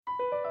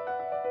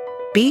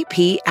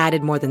BP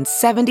added more than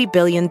 $70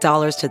 billion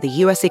to the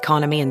U.S.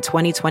 economy in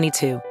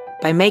 2022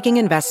 by making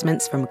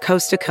investments from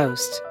coast to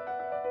coast.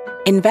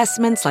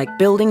 Investments like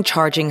building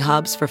charging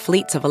hubs for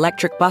fleets of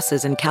electric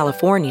buses in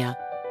California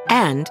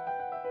and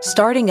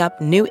starting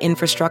up new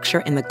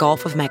infrastructure in the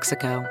Gulf of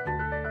Mexico.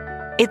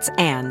 It's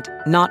and,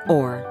 not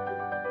or.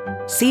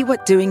 See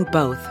what doing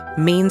both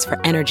means for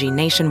energy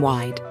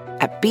nationwide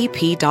at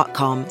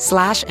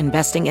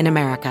bp.com/investing in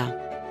America.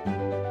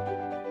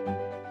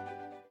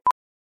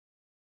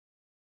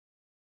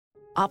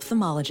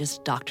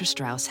 Ophthalmologist Dr.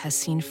 Strauss has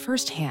seen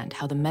firsthand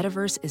how the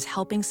metaverse is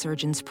helping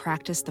surgeons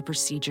practice the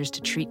procedures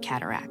to treat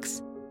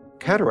cataracts.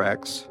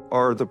 Cataracts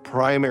are the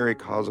primary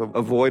cause of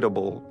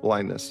avoidable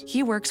blindness.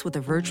 He works with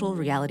a virtual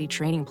reality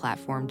training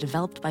platform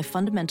developed by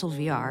Fundamental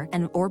VR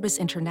and Orbis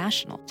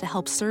International to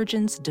help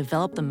surgeons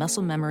develop the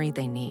muscle memory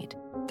they need.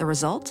 The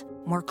result?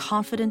 More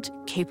confident,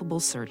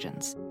 capable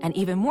surgeons. And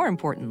even more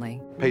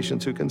importantly,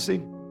 Patients who can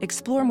see.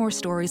 explore more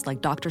stories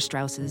like Dr.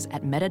 Strauss's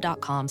at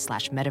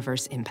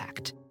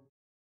meta.com/metaverseimpact.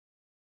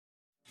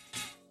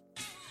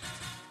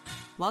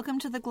 Welcome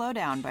to The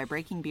Glowdown by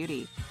Breaking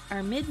Beauty.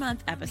 Our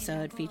mid-month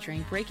episode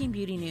featuring breaking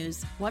beauty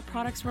news, what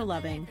products we're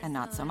loving, And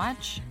not so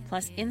much.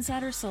 plus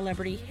insider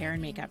celebrity hair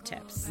and makeup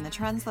tips. And the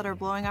trends that are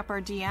blowing up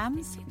our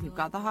DMs, we've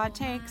got the hot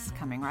takes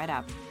coming right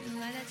up.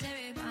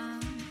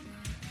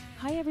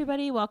 Hi,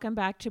 everybody. Welcome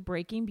back to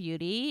Breaking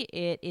Beauty.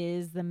 It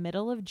is the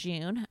middle of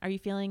June. Are you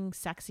feeling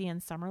sexy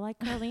and summer-like,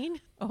 Carlene?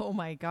 Oh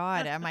my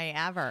God, am I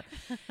ever?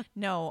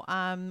 No,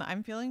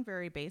 I'm feeling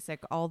very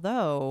basic,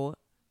 although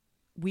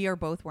we are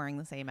both wearing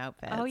the same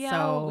outfit. Oh, yeah.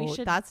 So We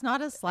should- that's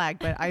not a slag,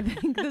 but I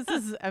think this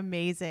is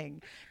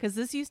amazing because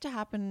this used to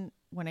happen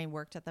when I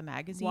worked at the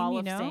magazine. Wall you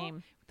of know?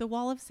 Same. The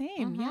Wall of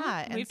Same. Mhm. Yeah.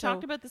 And We've so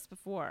talked about this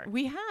before.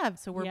 we have.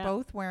 So we're Yeah.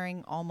 both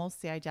wearing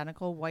almost the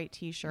identical white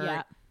t-shirt,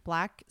 Yeah.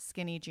 black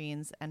skinny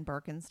jeans and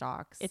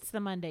Birkenstocks. It's the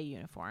Monday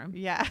uniform.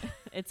 yeah.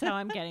 It's how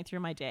I'm getting through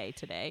my day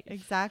today.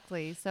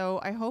 Exactly. So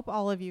I hope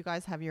all of you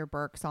guys have your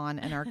Birks on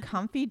and are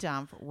comfy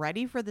dump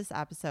ready for this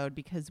episode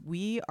because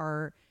we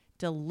are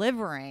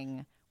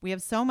delivering. We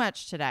have so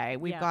much today.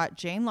 We've Yeah. got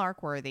Jane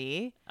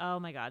Larkworthy, Oh,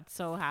 my God.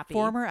 So happy.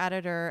 former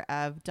editor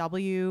of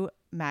W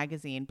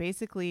Magazine,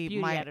 basically beauty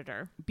my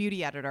editor.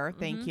 beauty editor.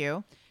 Thank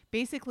you.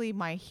 Basically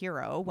my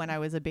hero when I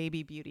was a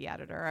baby beauty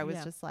editor. I was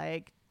Yeah. just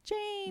like,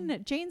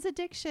 Jane's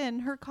Addiction,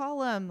 her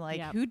column. Like,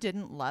 Yeah. who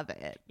didn't love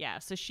it? Yeah,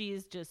 so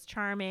she's just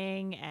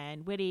charming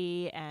and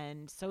witty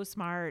and so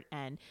smart,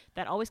 and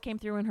that always came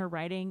through in her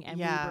writing, and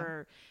Yeah. we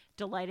were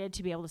delighted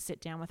to be able to sit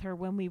down with her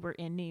when we were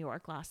in New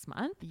York last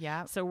month.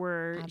 Yeah. So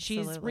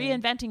she's Absolutely.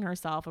 reinventing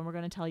herself, and we're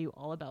going to tell you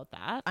all about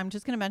that. I'm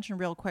just going to mention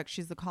real quick,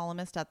 she's the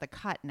columnist at The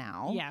Cut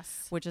now.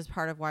 Yes. Which is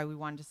part of why we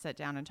wanted to sit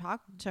down and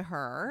talk to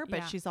her. But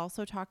Yeah. she's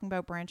also talking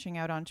about branching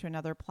out onto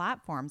another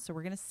platform. So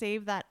we're going to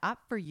save that up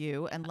for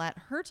you and let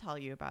her tell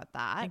you about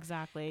that.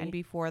 Exactly. And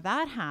before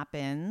that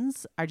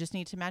happens, I just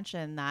need to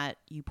mention that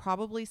you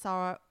probably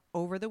saw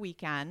over the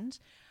weekend,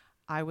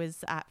 I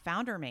was at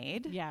Founder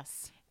Made.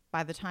 Yes.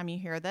 By the time you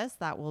hear this,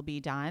 that will be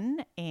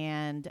done.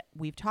 And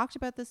we've talked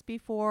about this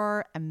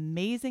before.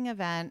 Amazing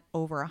event,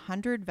 over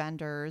 100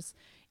 vendors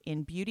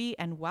in beauty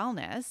and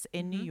wellness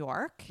in New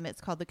York.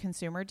 It's called the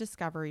Consumer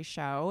Discovery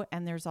Show.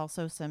 And there's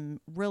also some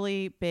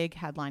really big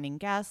headlining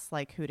guests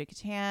like Huda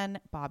Kattan,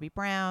 Bobby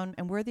Brown,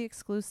 and we're the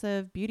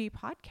exclusive beauty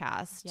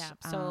podcast. Yeah.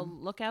 So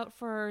look out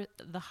for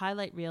the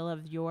highlight reel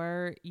of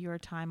your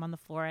time on the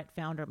floor at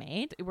Founder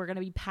Made. We're going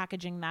to be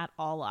packaging that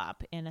all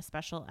up in a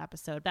special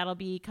episode. That'll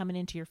be coming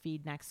into your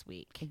feed next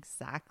week.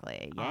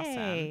 Exactly. Awesome.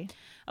 Yay.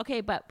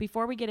 Okay, but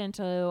before we get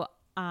into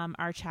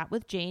our chat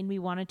with Jane, we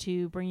wanted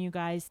to bring you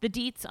guys the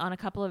deets on a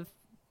couple of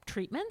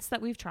treatments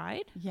that we've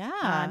tried.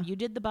 Yeah. You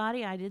did the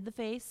body, I did the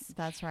face.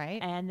 That's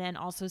right. And then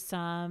also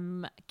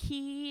some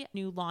key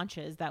new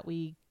launches that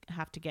we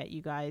have to get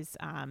you guys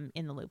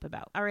in the loop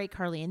about. All right,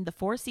 Carlene, the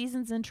Four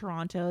Seasons in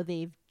Toronto,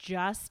 they've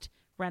just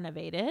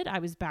renovated. I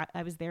was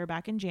there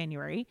back in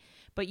January,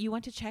 but you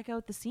went to check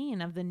out the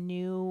scene of the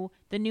new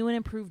and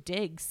improved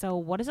digs. So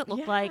what does it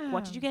look like?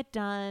 What did you get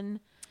done?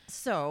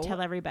 So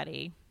Tell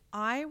everybody.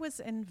 I was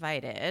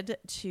invited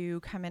to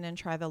come in and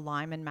try the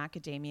lime and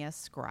macadamia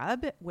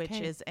scrub, which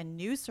is a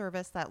new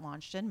service that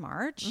launched in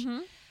March.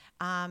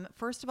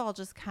 First of all,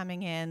 just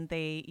coming in,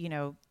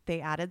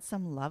 they added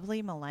some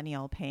lovely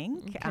millennial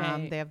pink.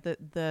 Okay. They have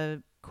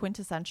the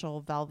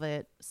quintessential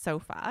velvet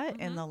sofa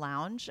in the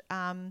lounge,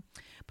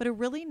 but a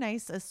really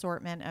nice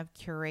assortment of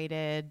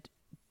curated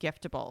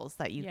giftables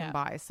that you can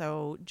buy.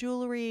 So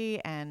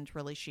jewelry and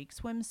really chic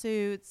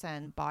swimsuits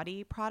and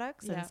body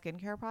products and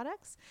skincare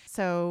products.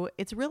 So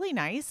it's really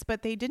nice,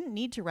 but they didn't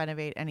need to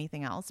renovate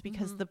anything else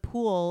because the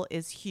pool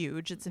is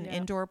huge. It's an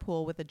indoor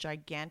pool with a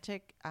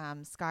gigantic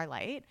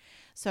skylight.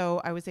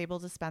 So I was able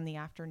to spend the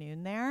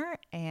afternoon there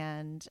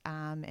and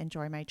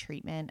enjoy my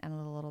treatment and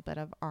a little bit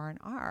of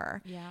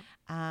R&R. Yeah.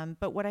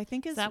 But what I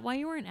think Is that why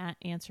you weren't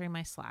answering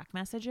my Slack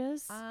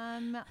messages?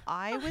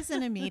 I was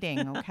in a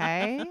meeting,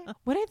 okay?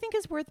 What I think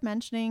is worth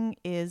mentioning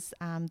is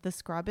the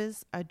scrub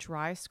is a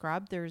dry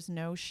scrub. There's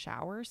no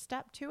shower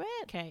step to it.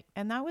 Okay.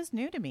 And that was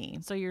new to me.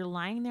 So you're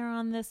lying there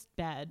on this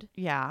bed.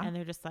 Yeah. And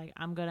they're just like,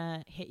 I'm going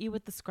to hit you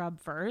with the scrub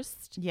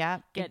first. Yeah,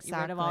 Get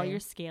rid of all your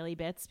scaly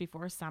bits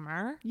before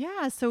summer.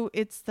 Yeah, so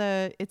it's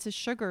a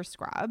sugar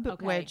scrub,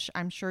 Okay. which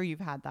I'm sure you've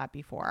had that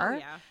before. Oh,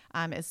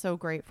 yeah. It's so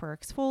great for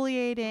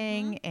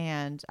exfoliating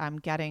and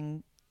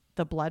getting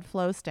the blood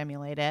flow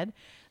stimulated.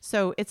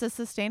 So it's a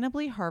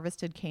sustainably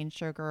harvested cane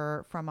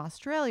sugar from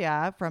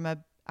Australia from a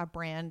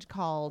brand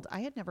called, I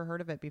had never heard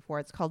of it before.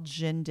 It's called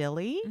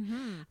Jindili.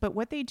 But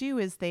what they do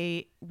is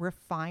they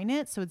refine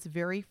it. So it's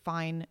very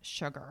fine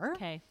sugar.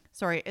 Okay.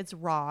 Sorry, it's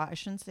raw. I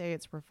shouldn't say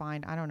it's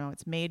refined. I don't know.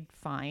 It's made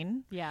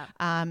fine. Yeah.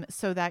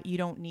 So that you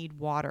don't need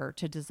water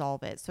to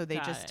dissolve it. So they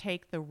Got just it.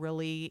 take the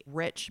really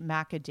rich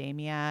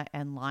macadamia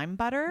and lime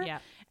butter. Yeah.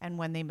 And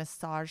when they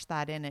massage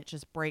that in, it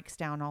just breaks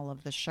down all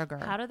of the sugar.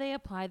 How do they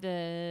apply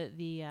the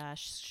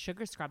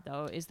sugar scrub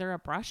though? Is there a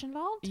brush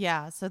involved?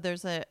 Yeah. So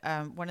there's a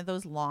one of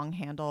those long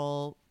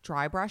handle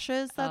dry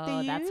brushes that they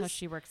use. That's how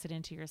she works it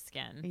into your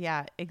skin.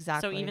 Yeah,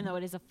 exactly. So even though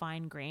it is a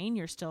fine grain,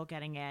 you're still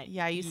getting it.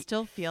 Yeah, you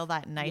still feel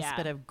that nice Yeah.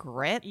 bit of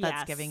grit that's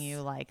Yes. giving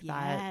you like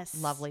Yes. that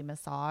lovely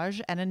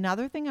massage. And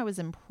another thing I was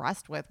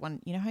impressed with,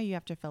 when you know how you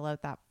have to fill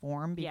out that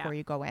form before Yeah.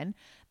 you go in,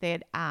 they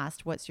had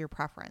asked, what's your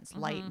preference,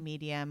 light,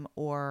 medium,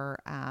 or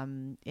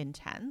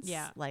intense,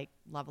 Yeah. like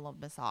level of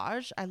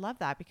massage. I love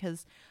that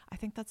because I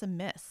think that's a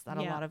miss that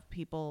Yeah.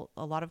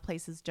 a lot of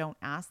places don't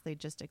ask. They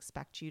just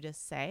expect you to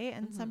say,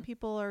 and some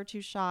people are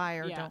too shy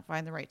or Yeah. don't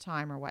find the right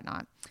time or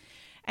whatnot.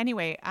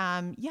 Anyway,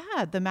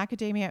 the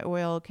macadamia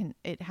oil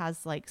it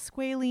has like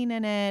squalene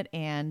in it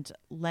and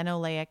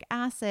linoleic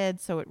acid,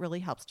 so it really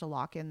helps to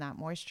lock in that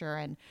moisture.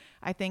 And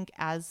I think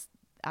as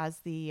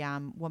the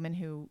woman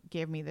who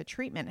gave me the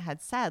treatment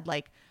had said,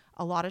 like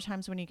a lot of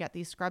times when you get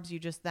these scrubs, you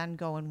just then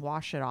go and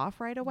wash it off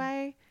right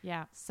away.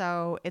 Yeah.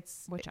 So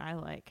it's Which I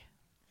like.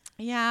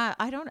 Yeah,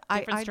 I don't.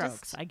 Different I strokes.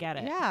 just, I get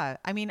it. Yeah,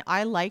 I mean,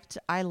 I liked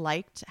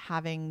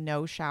having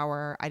no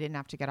shower. I didn't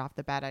have to get off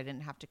the bed. I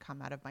didn't have to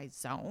come out of my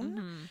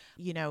zone.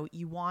 You know,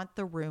 you want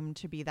the room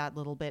to be that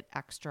little bit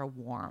extra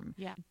warm.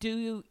 Yeah.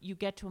 Do you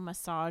get to a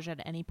massage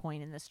at any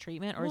point in this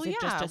treatment, or Well, is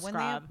it just a when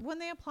scrub? when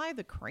they apply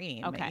the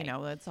cream, Okay. you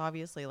know, it's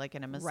obviously like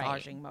in a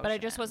massaging motion. But I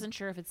just wasn't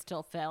sure if it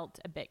still felt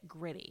a bit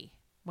gritty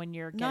when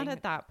you're getting. Not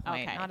at that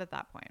point. Okay. Not at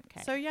that point.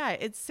 Okay. So yeah,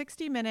 it's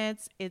 60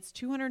 minutes. It's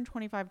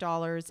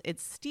 $225.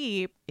 It's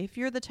steep. If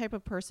you're the type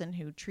of person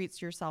who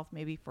treats yourself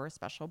maybe for a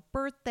special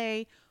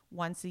birthday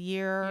once a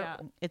year, Yeah.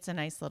 it's a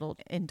nice little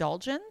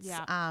indulgence.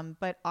 Yeah.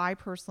 But I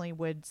personally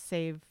would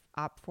save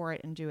up for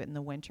it and do it in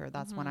the winter.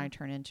 That's when I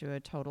turn into a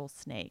total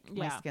snake.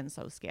 My Yeah. skin's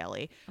so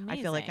scaly.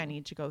 I feel like I Amazing.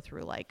 need to go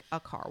through like a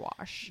car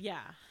wash.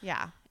 Yeah.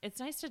 Yeah. It's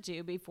nice to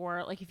do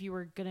before, like if you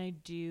were going to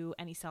do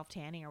any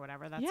self-tanning or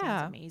whatever, that Yeah.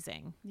 sounds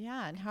amazing.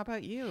 Yeah. And how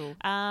about you?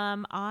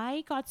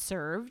 I got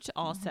served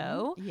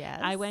also. Yes.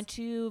 I went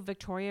to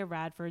Victoria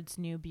Radford's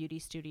new beauty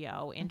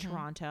studio in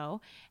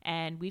Toronto,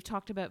 and we've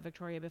talked about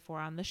Victoria before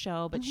on the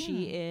show, but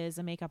she is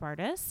a makeup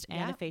artist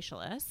and a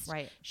facialist.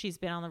 Right. She's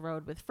been on the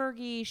road with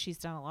Fergie. She's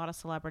done a lot of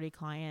celebrity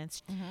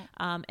clients.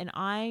 And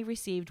I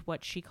received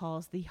what she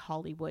calls the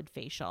Hollywood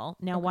facial.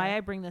 Now, why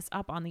I bring this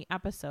up on the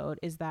episode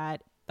is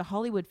that the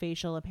Hollywood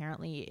facial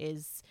apparently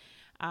is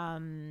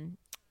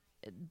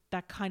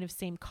that kind of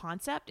same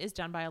concept is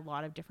done by a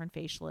lot of different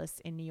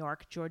facialists in New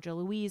York. Georgia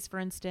Louise, for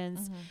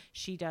instance,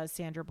 she does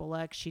Sandra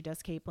Bullock, she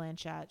does Kate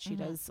Blanchett, she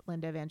does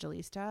Linda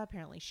Evangelista.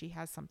 Apparently she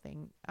has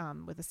something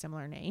with a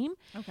similar name.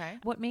 Okay.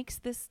 What makes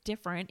this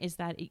different is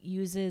that it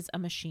uses a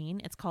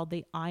machine. It's called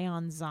the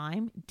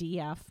Ionzyme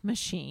DF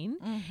machine.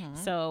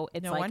 So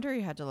it's No like, wonder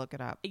you had to look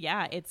it up.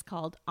 yeah, it's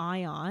called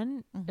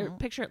Ion. Or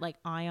picture it like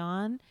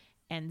Ion.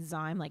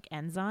 Enzyme, like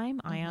enzyme,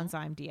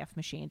 Ionzyme DF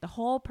machine. The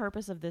whole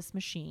purpose of this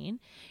machine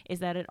is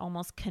that it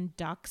almost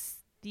conducts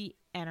the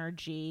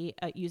energy,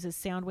 uses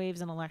sound waves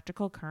and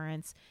electrical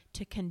currents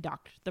to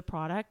conduct the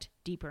product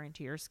deeper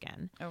into your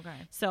skin. Okay.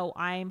 So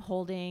I'm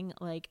holding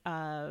like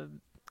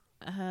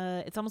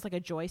it's almost like a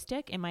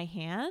joystick in my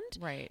hand,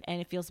 Right. and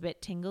it feels a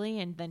bit tingly,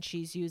 and then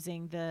she's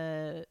using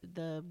the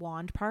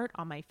wand part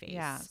on my face.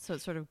 Yeah, so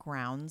it sort of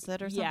grounds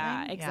it or something.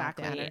 Yeah, the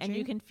exactly. And energy.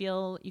 you can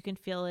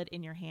feel it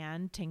in your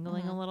hand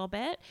tingling a little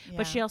bit. Yeah.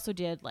 But she also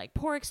did like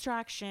pore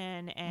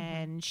extraction,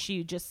 and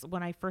she just,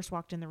 when I first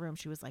walked in the room,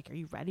 she was like, "Are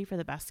you ready for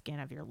the best skin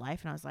of your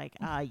life?" And I was like,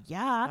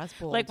 yeah. That's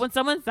bold. Like when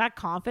someone's that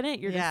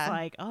confident, you're Yeah. just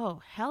like, "Oh,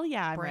 hell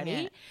yeah, I'm Bring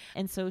ready." it.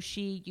 And so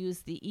she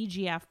used the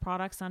EGF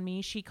products on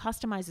me. She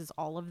customizes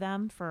all of them.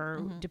 them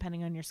for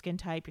depending on your skin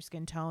type, your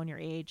skin tone, your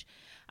age.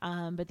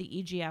 But the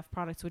EGF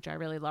products, which I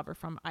really love, are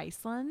from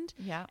Iceland.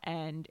 Yeah.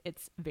 And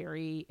it's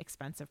very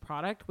expensive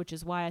product, which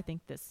is why I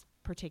think this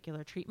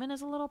particular treatment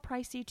is a little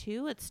pricey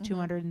too. It's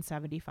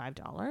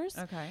 $275.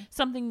 Okay.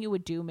 Something you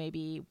would do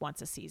maybe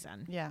once a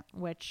season. Yeah.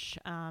 Which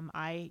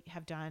I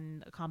have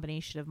done a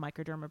combination of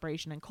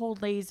microdermabrasion and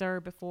cold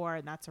laser before,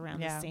 and that's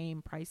around the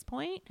same price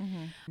point.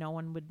 No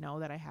one would know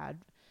that I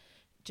had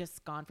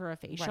just gone for a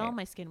facial. Right.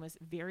 My skin was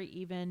very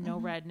even, no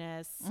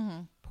redness,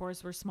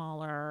 pores were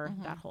smaller,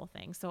 that whole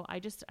thing. So I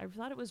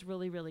thought it was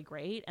really, really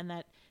great. And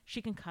that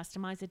she can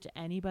customize it to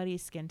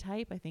anybody's skin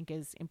type, I think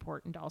is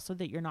important also,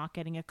 that you're not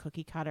getting a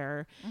cookie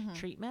cutter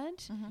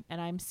treatment. And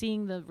I'm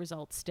seeing the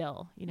results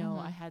still. You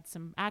know, I had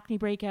some acne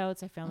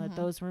breakouts. I found that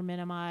those were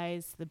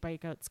minimized, the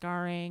breakout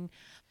scarring.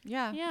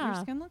 Yeah. Your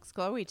skin looks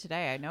glowy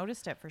today. I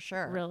noticed it for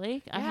sure.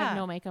 Really? I had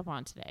no makeup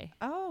on today.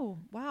 Oh,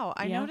 wow.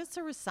 I noticed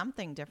there was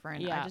something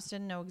different. I just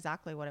didn't know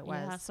exactly what it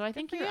was. Yeah, so I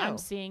think you. I'm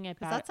seeing it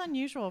because that's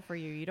unusual for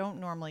you. You don't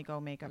normally go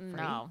makeup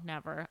free. No,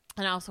 never.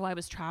 And also I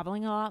was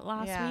traveling a lot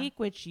last week,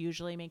 which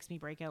usually makes me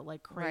break out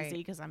like crazy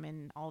because I'm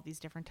in all these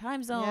different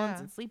time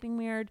zones and sleeping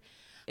weird.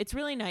 It's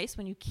really nice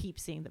when you keep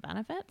seeing the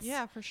benefits.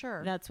 Yeah, for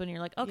sure. That's when you're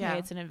like, okay,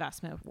 it's an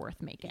investment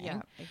worth making.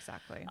 Yeah,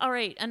 exactly. All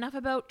right, enough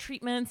about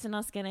treatments and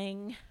us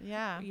getting,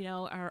 you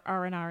know, our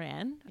R&R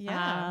in.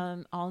 Yeah.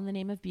 All in the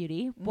name of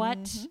beauty.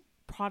 What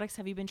products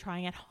have you been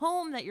trying at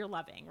home that you're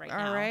loving right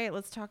now? All right,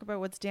 let's talk about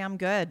what's damn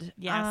good.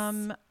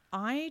 Yes.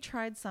 I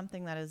tried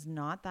something that is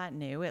not that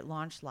new. It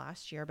launched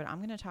last year, but I'm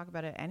going to talk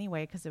about it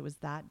anyway because it was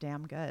that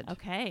damn good.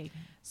 Okay.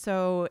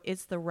 So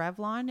it's the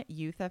Revlon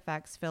Youth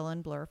FX Fill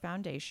and Blur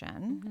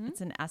Foundation.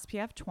 It's an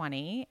SPF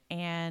 20,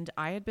 and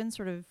I had been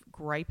sort of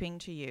griping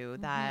to you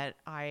that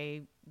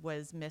I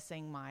was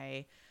missing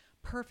my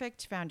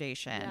perfect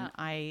foundation.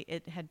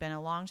 It had been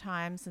a long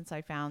time since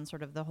I found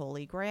sort of the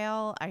holy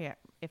grail.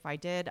 If I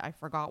did, I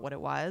forgot what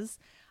it was.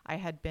 I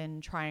had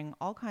been trying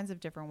all kinds of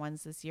different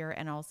ones this year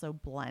and also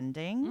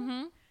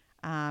blending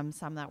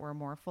some that were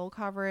more full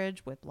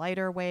coverage with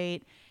lighter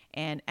weight.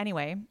 And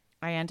anyway,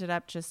 I ended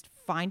up just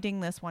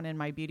finding this one in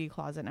my beauty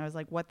closet and I was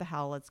like, what the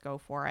hell? Let's go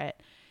for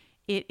it.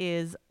 It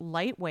is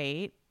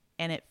lightweight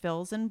and it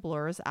fills and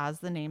blurs, as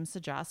the name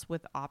suggests,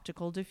 with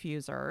optical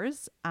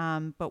diffusers.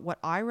 But what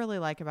I really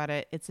like about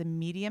it, it's a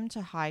medium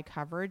to high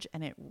coverage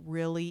and it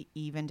really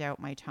evened out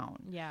my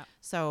tone. Yeah.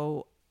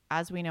 So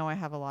as we know, I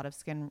have a lot of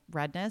skin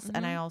redness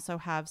and I also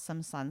have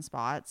some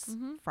sunspots,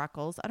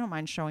 freckles. I don't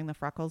mind showing the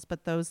freckles,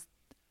 but those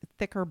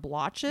thicker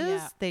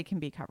blotches, they can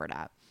be covered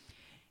up.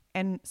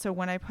 And so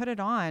when I put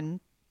it on,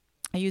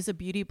 I use a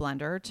beauty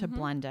blender to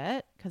blend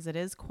it because it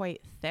is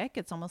quite thick.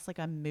 It's almost like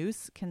a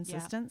mousse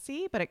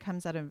consistency, but it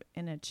comes out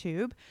in a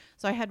tube.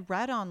 So I had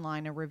read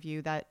online a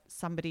review that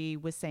somebody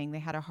was saying they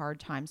had a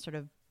hard time sort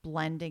of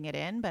blending it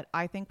in. But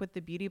I think with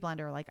the beauty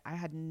blender, like I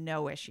had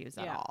no issues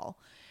at all.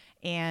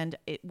 And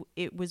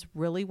it was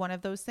really one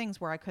of those things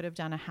where I could have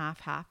done a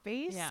half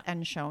face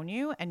and shown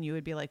you and you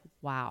would be like,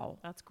 wow.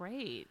 That's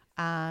great.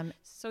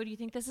 So do you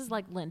think this is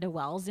like Linda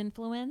Wells'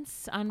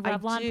 influence on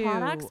Revlon do.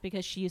 products?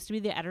 Because she used to be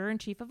the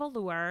editor-in-chief of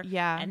Allure.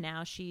 Yeah. And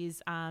now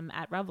she's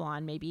at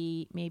Revlon,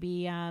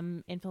 maybe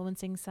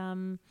influencing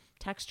some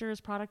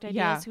textures, product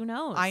ideas. Who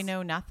knows? I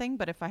know nothing,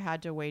 but if I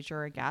had to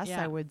wager a guess,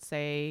 I would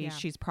say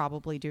she's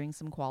probably doing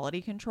some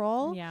quality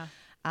control. Yeah.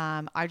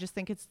 I just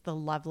think it's the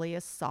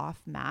loveliest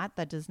soft matte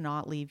that does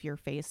not leave your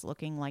face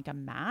looking like a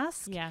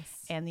mask. Yes.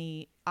 And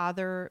the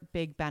other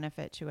big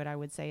benefit to it, I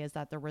would say, is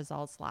that the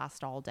results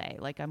last all day.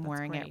 Like I'm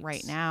wearing it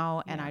right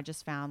now. And I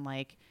just found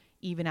like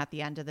even at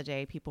the end of the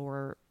day, people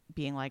were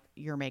being like,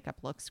 your makeup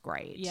looks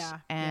great. Yeah.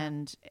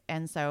 And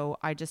so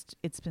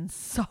it's been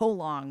so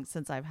long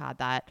since I've had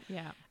that.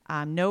 Yeah.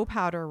 No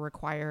powder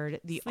required.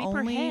 The Sleeper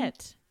only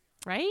hit,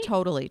 right?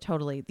 Totally.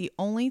 The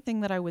only thing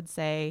that I would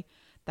say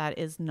that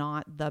is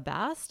not the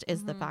best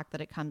is the fact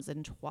that it comes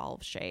in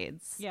 12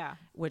 shades. Yeah.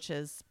 Which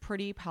is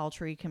pretty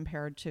paltry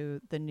compared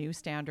to the new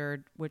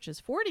standard, which is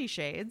 40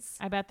 shades.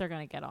 I bet they're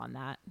going to get on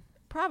that.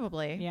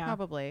 Probably. Yeah.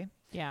 Probably.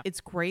 Yeah.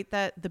 It's great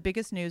that the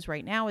biggest news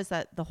right now is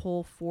that the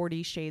whole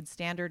 40 shade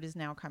standard is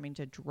now coming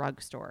to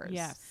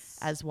drugstores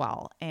as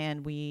well.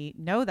 And we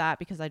know that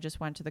because I just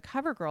went to the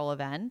CoverGirl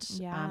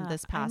event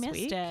this past week. I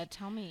missed it.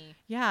 Tell me.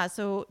 Yeah.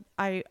 So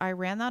I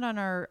ran that on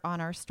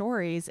our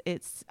stories.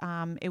 It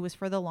was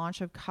for the launch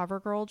of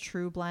CoverGirl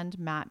True Blend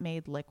Matte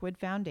Made Liquid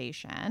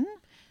Foundation.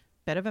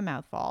 Bit of a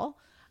mouthful.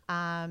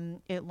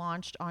 It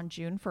launched on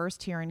June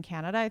 1st here in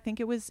Canada. I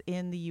think it was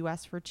in the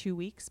US for 2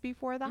 weeks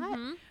before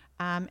that.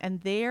 And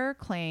their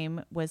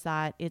claim was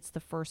that it's the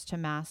first to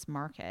mass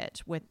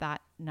market with that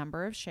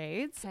number of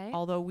shades. Okay.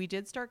 Although we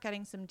did start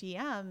getting some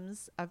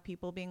DMs of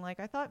people being like,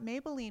 I thought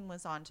Maybelline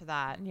was onto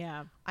that.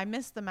 Yeah. I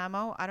missed the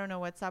memo. I don't know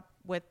what's up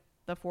with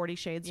the 40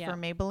 shades for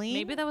Maybelline.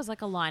 Maybe that was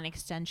like a line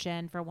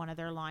extension for one of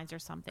their lines or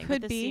something.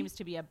 Could but this be. seems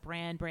to be a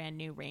brand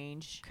new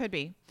range. Could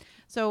be.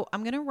 So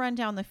I'm going to run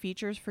down the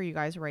features for you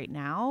guys right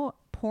now.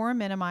 Pore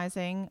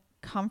minimizing,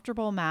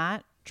 comfortable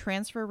matte,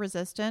 transfer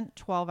resistant,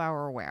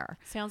 12-hour wear.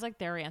 Sounds like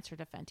their answer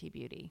to Fenty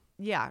Beauty.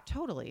 Yeah,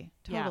 totally.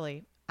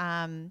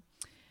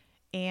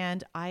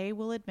 And I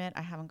will admit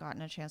I haven't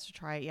gotten a chance to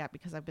try it yet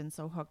because I've been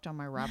so hooked on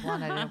my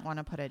Revlon. I didn't want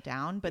to put it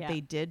down, but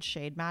they did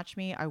shade match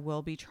me. I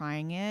will be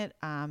trying it.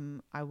 I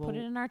will put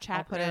it in our chat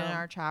I'll put room. it in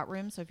our chat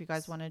room. So if you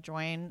guys want to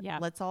join, Yeah.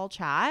 let's all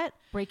chat.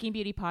 Breaking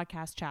Beauty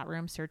Podcast chat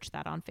room. Search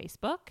that on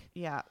Facebook.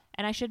 Yeah.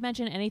 And I should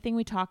mention anything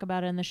we talk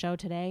about in the show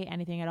today,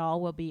 anything at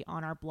all, will be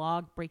on our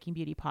blog,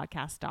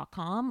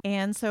 breakingbeautypodcast.com.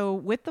 And so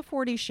with the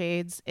 40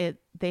 shades,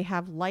 they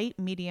have light,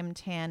 medium,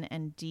 tan,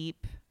 and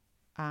deep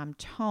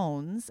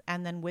tones.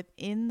 And then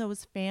within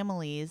those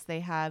families, they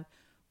have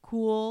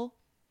cool,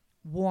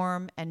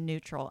 warm, and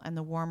neutral. And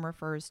the warm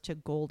refers to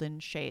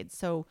golden shades.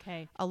 So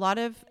a lot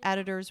of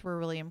editors were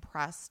really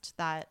impressed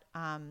that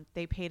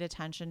they paid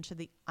attention to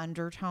the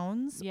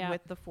undertones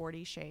with the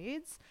 40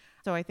 shades.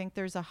 So I think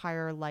there's a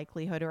higher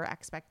likelihood or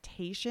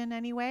expectation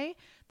anyway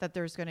that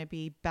there's going to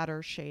be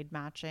better shade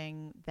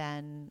matching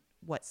than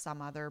what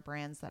some other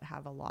brands that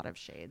have a lot of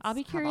shades. I'll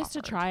be curious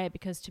to try it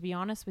because, to be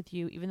honest with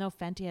you, even though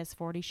Fenty has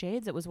 40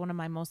 shades, it was one of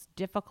my most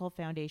difficult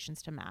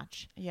foundations to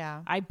match.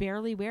 Yeah. I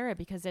barely wear it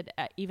because it,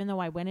 even though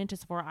I went into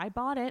Sephora, I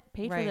bought it,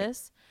 paid for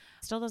this,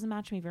 still doesn't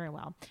match me very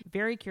well.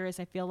 Very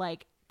curious. I feel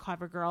like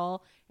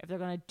CoverGirl, if they're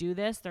going to do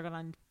this, they're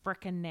going to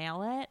frickin'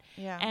 nail it.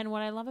 Yeah. And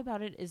what I love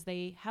about it is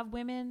they have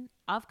women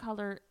of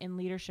color in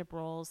leadership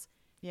roles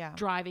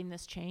driving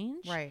this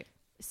change. Right.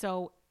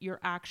 So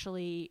you're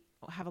actually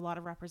have a lot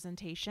of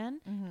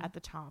representation at the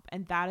top.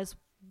 And that is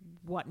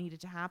what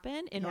needed to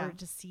happen in order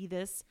to see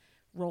this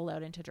roll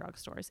out into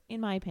drugstores,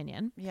 in my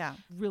opinion. Yeah.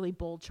 Really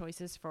bold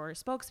choices for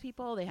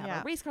spokespeople. They have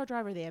a race car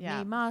driver. They have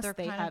Mae Musk. They're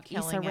they kind have of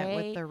killing Issa it Rae.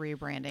 with the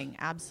rebranding.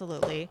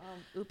 Absolutely.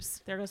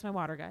 Oops. There goes my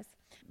water, guys.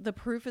 The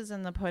proof is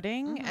in the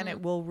pudding, and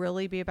it will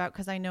really be about,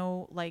 because I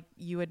know, like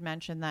you had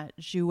mentioned, that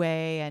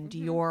Jouer and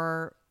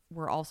Dior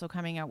were also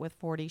coming out with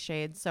 40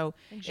 shades. So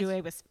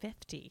Jouer was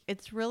 50.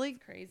 It's really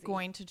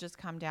going to just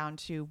come down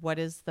to what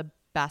is the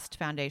best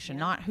foundation,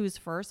 not who's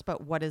first,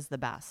 but what is the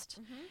best.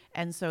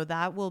 And so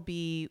that will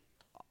be,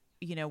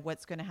 you know,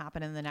 what's going to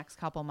happen in the next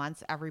couple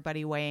months,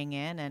 everybody weighing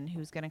in, and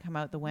who's going to come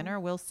out the winner.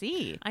 We'll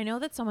see. I know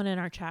that someone in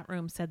our chat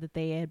room said that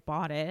they had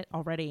bought it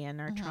already and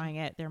are trying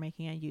it. They're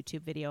making a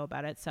YouTube video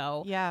about it.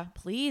 So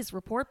please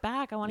report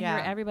back. I want to hear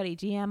everybody.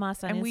 DM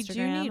us on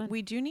Instagram. And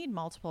we do need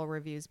multiple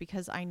reviews,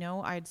 because I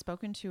know I'd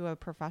spoken to a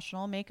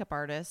professional makeup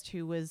artist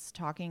who was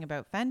talking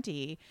about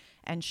Fenty,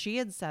 and she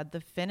had said the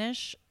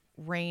finish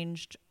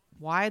ranged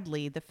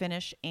widely, the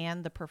finish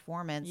and the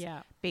performance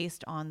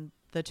based on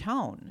the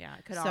tone. Yeah,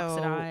 it could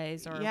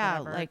oxidize or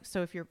whatever. Like,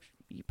 so if you're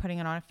putting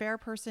it on a fair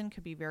person,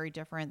 could be very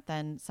different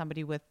than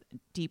somebody with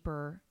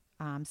deeper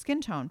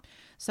skin tone.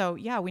 So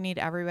we need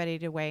everybody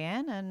to weigh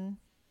in, and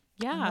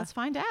let's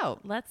find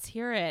out. Let's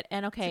hear it.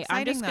 And okay,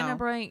 I'm just going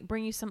to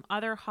bring you some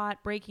other hot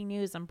breaking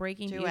news on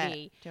Breaking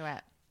Beauty. Do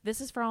it. This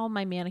is for all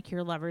my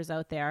manicure lovers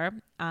out there.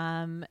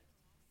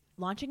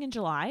 Launching in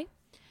July,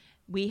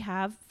 we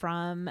have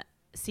from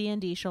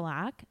C&D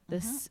Shellac.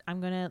 This I'm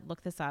going to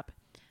look this up.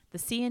 The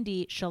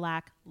C&D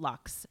Shellac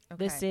Luxe.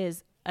 Okay. This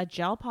is a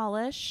gel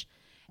polish,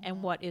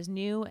 and what is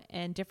new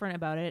and different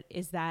about it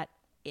is that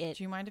it...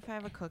 Do you mind if I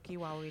have a cookie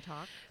while we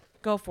talk?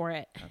 Go for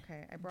it.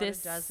 Okay. I brought a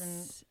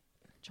dozen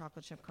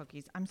chocolate chip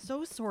cookies. I'm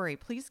so sorry.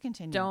 Please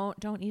continue.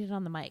 Don't eat it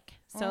on the mic.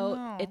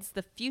 So it's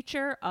the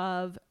future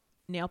of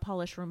nail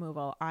polish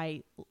removal.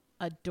 I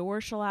adore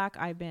shellac.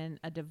 I've been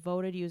a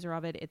devoted user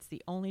of it. It's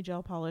the only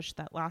gel polish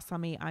that lasts on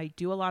me. I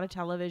do a lot of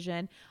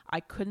television. I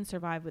couldn't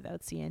survive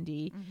without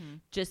C&D.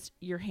 Just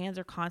your hands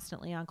are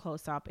constantly on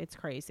close up. It's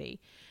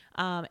crazy.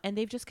 And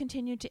they've just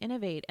continued to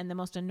innovate. And the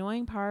most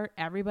annoying part,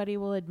 everybody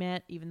will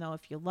admit, even though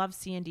if you love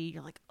C&D,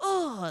 you're like,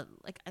 oh,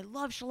 like I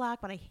love shellac,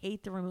 but I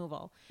hate the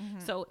removal.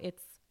 So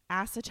it's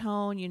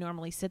acetone. You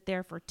normally sit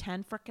there for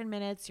 10 freaking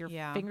minutes. Your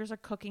fingers are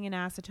cooking in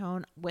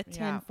acetone with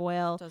tin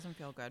foil. Doesn't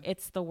feel good.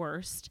 It's the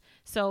worst.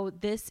 So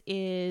this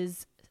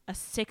is a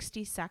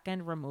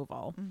 60-second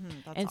removal.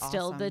 That's and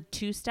still awesome. the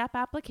 2-step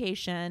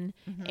application.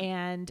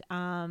 And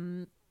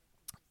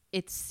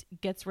it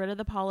gets rid of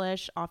the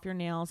polish off your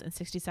nails in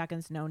 60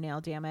 seconds, no nail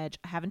damage.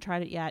 I haven't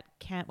tried it yet.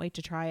 Can't wait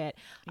to try it.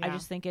 I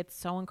just think it's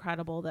so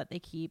incredible that they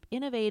keep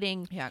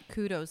innovating.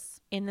 Kudos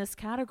in this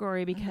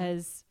category,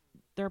 because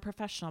they're a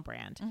professional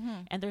brand,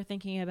 and they're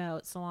thinking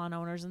about salon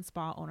owners and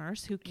spa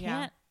owners who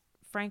can't,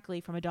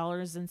 frankly, from a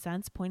dollars and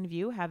cents point of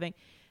view, have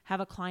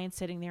a client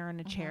sitting there in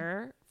a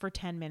chair for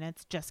 10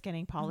 minutes just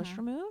getting polish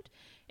removed.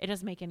 It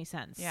doesn't make any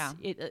sense.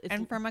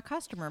 And from a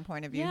customer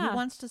point of view, who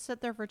wants to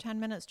sit there for 10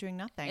 minutes doing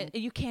nothing?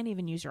 You can't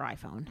even use your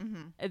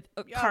iPhone.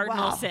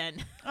 Cardinal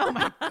sin. Oh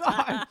my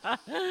God.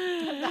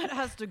 That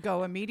has to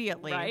go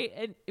immediately.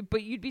 Right?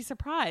 But you'd be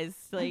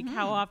surprised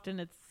how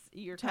often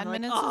you're 10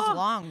 minutes minutes is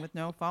long with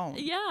no phone.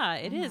 Yeah,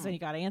 it is. And you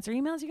got to answer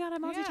emails. You got to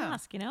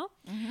multitask, you know?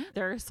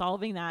 They're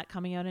solving that,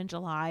 coming out in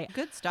July.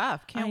 Good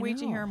stuff. Can't wait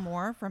to hear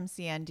more from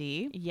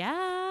C&D.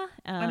 Yeah.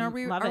 And are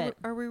we love it.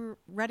 Are we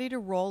ready to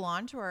roll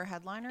on to our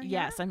headliner here?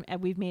 Yes.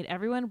 We've made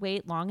everyone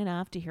wait long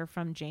enough to hear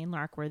from Jane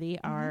Larkworthy,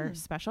 our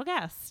special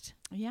guest.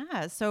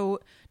 Yeah. So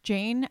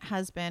Jane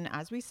has been,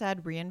 as we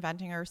said,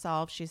 reinventing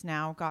herself. She's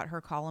now got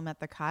her column at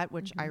The Cut,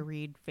 which I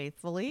read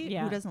faithfully.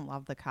 Yeah. Who doesn't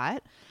love The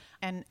Cut?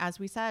 And as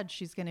we said,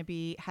 she's going to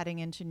be heading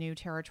into new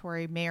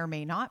territory, may or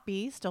may not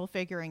be, still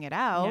figuring it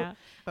out. Yeah.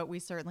 But we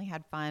certainly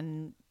had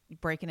fun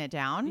breaking it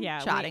down,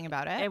 Yeah, chatting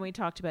about it. And we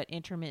talked about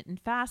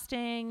intermittent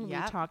fasting.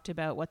 Yep. We talked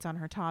about what's on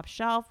her top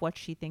shelf, what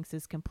she thinks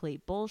is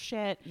complete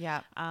bullshit. Yeah.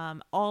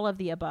 All of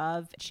the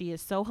above. She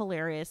is so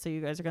hilarious. So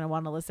you guys are going to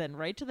want to listen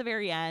right to the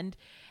very end.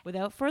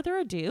 Without further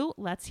ado,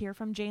 let's hear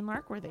from Jane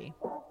Larkworthy.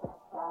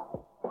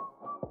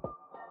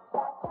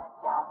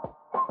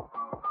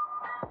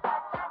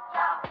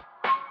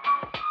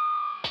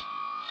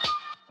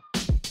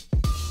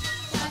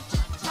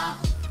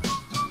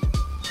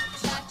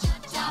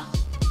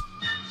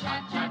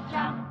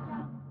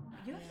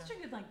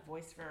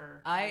 Voice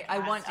for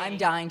I'm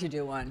dying to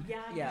do one.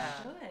 Yeah.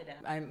 Good.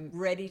 I'm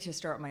ready to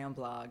start my own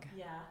blog.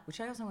 Yeah. Which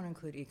I also want to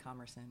include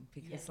e-commerce in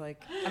because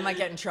like I might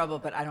get in trouble,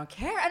 but I don't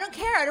care. I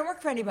don't work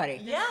for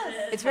anybody.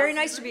 Yes. It's very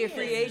nice to be a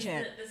free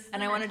agent.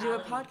 And I want to do a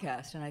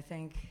podcast, and I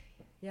think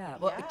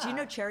well, do you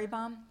know Cherry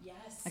Bomb?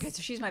 Yes. Okay,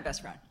 so she's my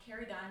best friend.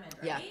 Carrie Diamond,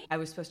 right? Yeah. I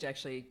was supposed to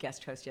actually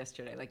guest host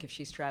yesterday. Like if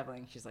she's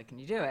traveling, she's like, "Can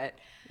you do it?"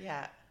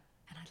 Yeah.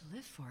 And I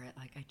live for it.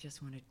 Like, I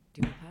just want to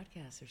do a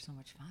podcast. They're so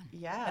much fun.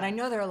 Yeah. And I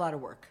know they're a lot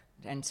of work.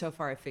 And so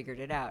far, I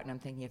figured it out. And I'm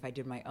thinking if I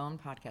did my own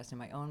podcast and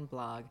my own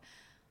blog,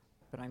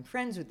 but I'm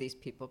friends with these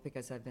people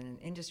because I've been in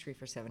industry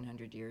for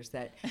 700 years,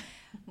 that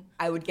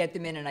I would get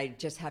them in, and I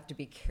just have to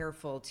be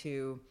careful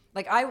to,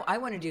 like, I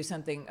want to do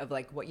something of,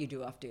 like, what you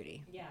do off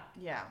duty. Yeah.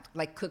 Yeah.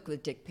 Like Cook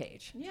with Dick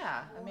Page.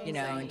 Yeah. Amazing. You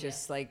know, and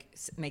just, like,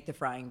 make the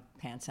frying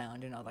pan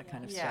sound and all that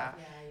kind of Yeah.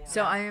 stuff.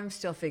 So I am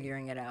still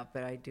figuring it out,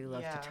 but I do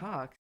love to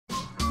talk.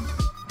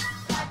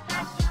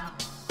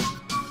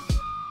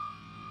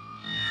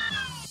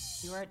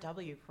 You were at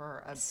W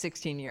for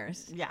 16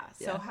 years. Yeah.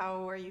 So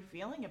how are you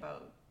feeling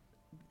about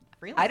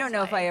freelance? I don't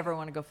know if I ever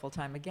want to go full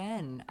time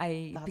again.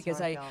 Because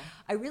how I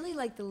I really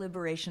like the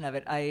liberation of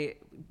it. I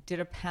did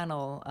a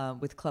panel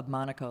with Club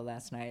Monaco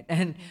last night,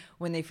 and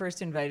when they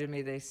first invited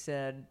me, they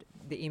said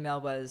the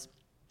email was,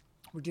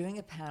 "We're doing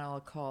a panel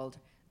called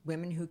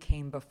Women Who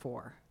Came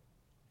Before,"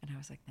 and I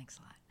was like, "Thanks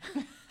a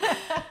lot."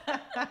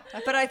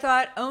 But I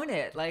thought, own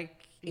it, like.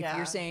 If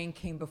you're saying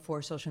came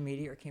before social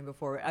media or came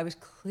before, I was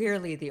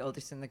clearly the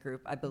oldest in the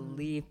group, I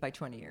believe by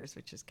 20 years,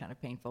 which is kind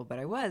of painful, but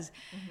I was.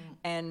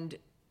 And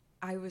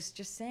I was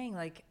just saying,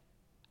 like,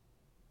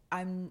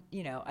 I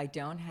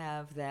don't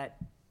have that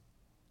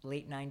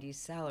late 90s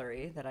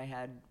salary that I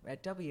had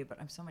at W,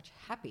 but I'm so much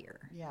happier.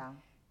 Yeah.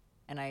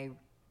 And I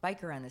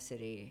bike around the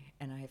city,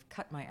 and I have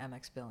cut my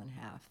Amex bill in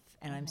half,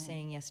 and I'm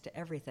saying yes to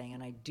everything,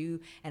 and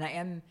I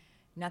am,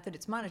 not that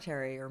it's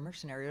monetary or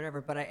mercenary or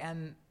whatever, but I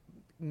am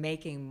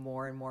making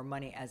more and more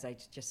money as I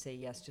just say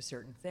yes to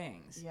certain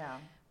things. Yeah.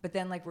 But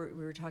then, like we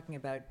were talking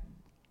about,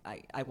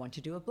 I want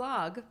to do a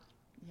blog.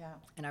 Yeah.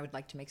 And I would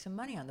like to make some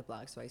money on the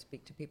blog. So I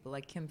speak to people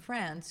like Kim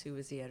France, who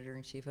was the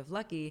editor-in-chief of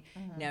Lucky.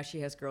 Now she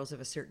has girls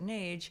of a certain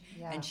age,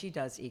 and she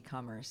does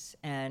e-commerce.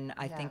 And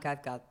I think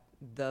I've got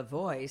the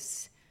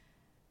voice,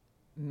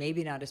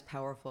 maybe not as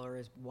powerful or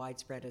as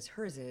widespread as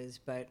hers is,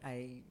 but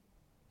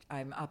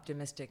I'm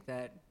optimistic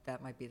that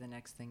that might be the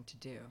next thing to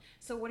do.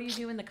 So what do you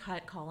do in the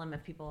Cut column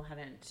if people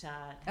haven't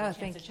had a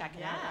chance to check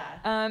it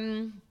out?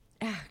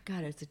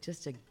 God, it's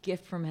just a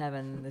gift from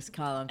heaven, this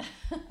column.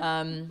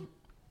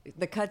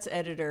 The Cut's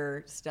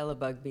editor, Stella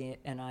Bugby,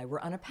 and I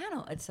were on a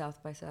panel at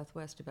South by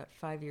Southwest about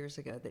 5 years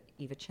ago that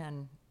Eva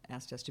Chen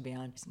asked us to be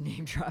on. It's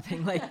name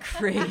dropping like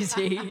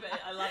crazy.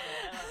 I love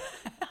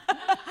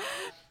it.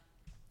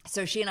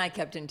 So she and I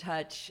kept in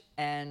touch,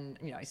 and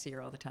I see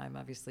her all the time,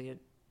 obviously, at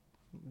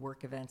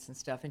work events and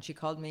stuff. And she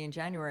called me in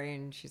January,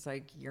 and she's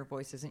like, "Your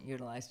voice isn't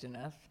utilized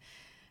enough,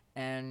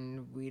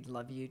 and we'd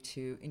love you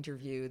to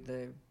interview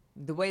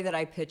the way that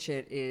I pitch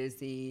it is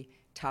the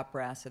top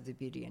brass of the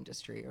beauty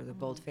industry, or the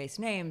bold-faced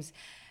names,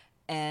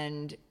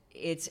 and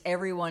it's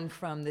everyone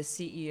from the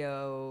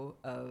CEO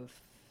of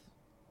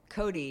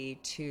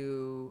Coty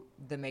to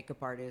the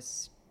makeup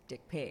artist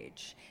Dick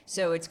Page.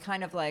 So it's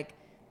kind of like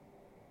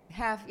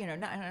half, I don't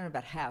know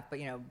about half, but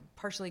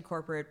partially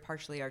corporate,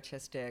 partially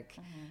artistic,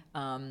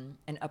 an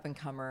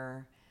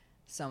up-and-comer,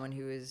 someone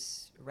who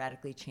is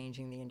radically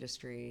changing the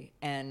industry.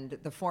 And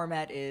the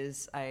format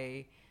is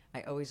I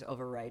always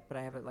overwrite, but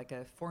I have like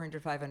a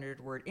 400, 500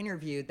 word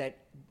interview that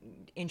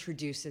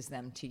introduces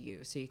them to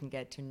you so you can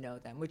get to know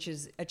them, which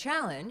is a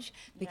challenge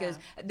because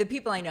the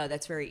people I know,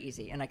 that's very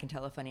easy, and I can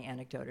tell a funny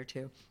anecdote or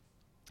two.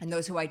 And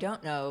those who I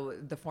don't know,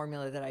 the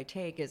formula that I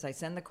take is I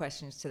send the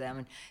questions to them,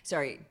 and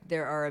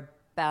there are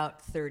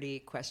about 30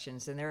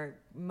 questions, and they're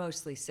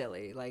mostly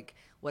silly, like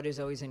what is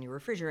always in your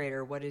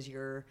refrigerator, what is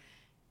your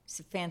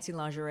fancy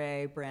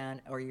lingerie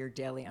brand, or your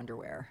daily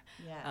underwear,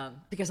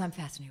 because I'm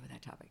fascinated with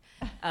that topic.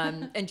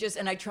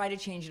 And I try to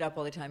change it up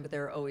all the time, but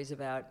there are always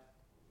about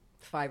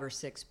 5 or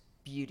 6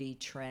 beauty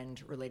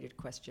trend related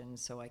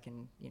questions, so I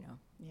can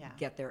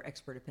get their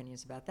expert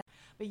opinions about that.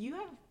 But you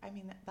have,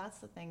 that's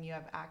the thing, you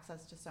have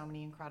access to so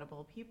many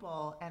incredible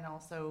people and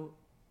also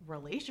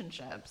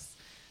relationships.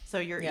 So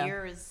your Yeah.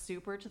 ear is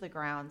super to the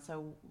ground.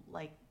 So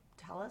like,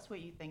 tell us what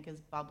you think is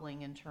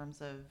bubbling in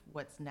terms of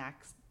what's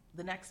next,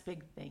 the next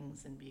big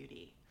things in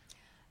beauty.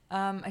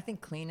 I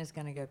think clean is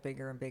going to get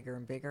bigger and bigger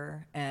and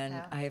bigger. And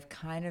Yeah. I have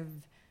kind of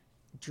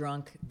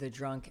drunk the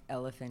drunk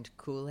elephant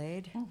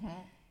Kool-Aid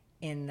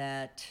in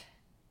that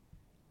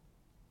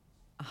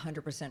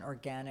 100%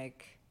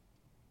 organic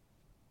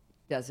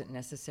doesn't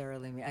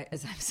necessarily mean,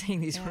 as I'm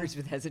saying these words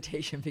with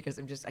hesitation because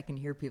I can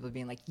hear people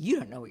being like, you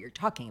don't know what you're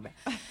talking about.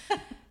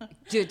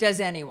 Does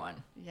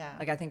anyone? Yeah.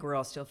 Like, I think we're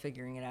all still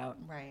figuring it out.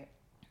 Right.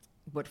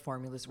 What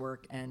formulas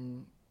work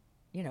and,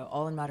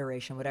 all in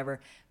moderation, whatever.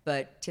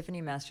 But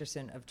Tiffany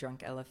Masterson of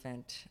Drunk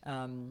Elephant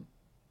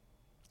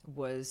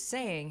was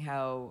saying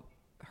how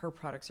her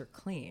products are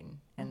clean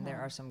and there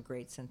are some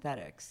great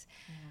synthetics.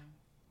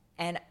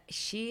 Yeah. And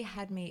she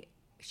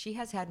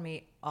has had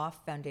me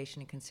off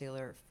foundation and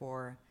concealer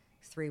for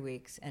 3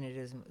 weeks, and it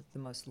is the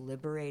most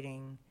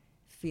liberating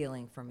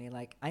feeling for me.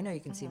 Like, I know you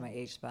can see my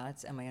age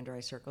spots and my under eye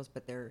circles,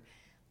 but they're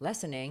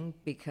lessening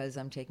because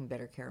I'm taking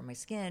better care of my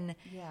skin.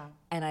 Yeah.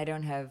 And I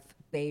don't have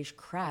beige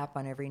crap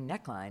on every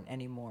neckline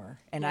anymore.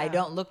 And I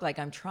don't look like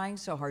I'm trying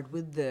so hard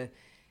with the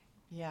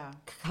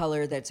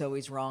color that's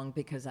always wrong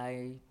because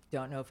I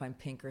don't know if I'm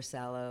pink or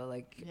sallow.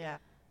 Like,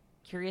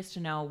 Curious to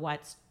know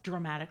what's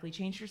dramatically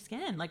changed your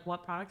skin, like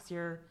what products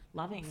you're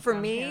loving. For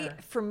me,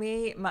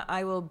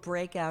 I will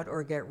break out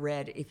or get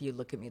red if you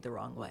look at me the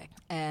wrong way.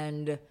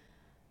 And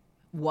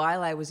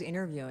while I was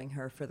interviewing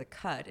her for the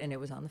cut, and it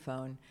was on the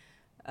phone,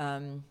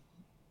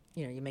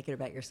 you make it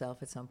about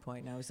yourself at some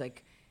point. And I was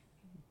like,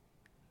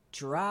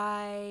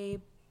 dry,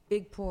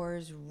 big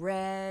pores,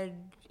 red,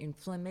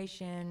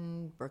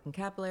 inflammation, broken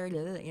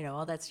capillary,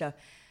 all that stuff.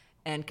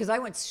 And because I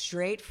went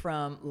straight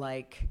from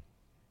like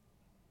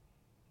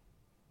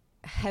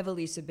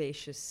heavily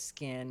sebaceous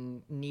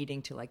skin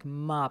needing to like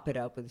mop it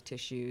up with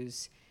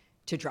tissues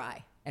to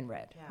dry and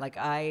red.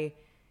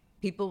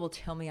 People will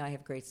tell me I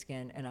have great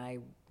skin and I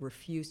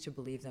refuse to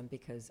believe them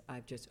because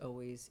I've just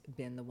always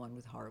been the one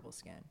with horrible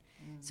skin.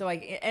 So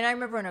I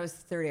remember when I was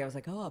 30, I was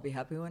like, oh, I'll be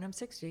happy when I'm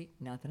 60.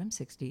 Not that I'm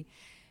 60,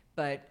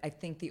 but I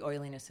think the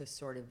oiliness has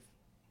sort of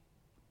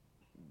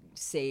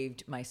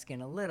saved my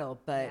skin a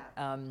little, but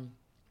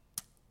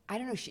I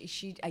don't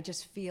know. I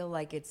just feel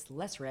like it's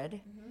less red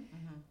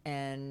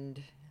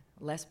and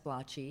less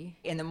blotchy.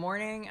 In the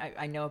morning,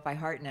 I know it by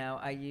heart now.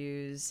 I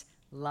use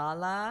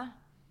Lala,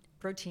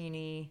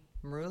 Protini,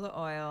 Marula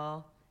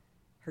oil,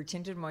 her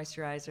tinted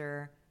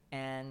moisturizer,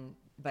 and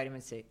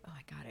vitamin C. Oh,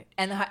 I got it.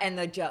 And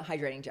the gel,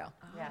 hydrating gel.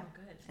 Oh,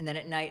 good. And then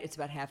at night, it's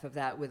about half of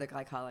that with a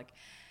glycolic.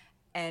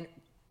 And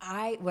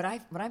what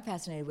I'm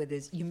fascinated with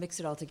is you mix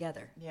it all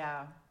together.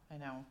 Yeah. I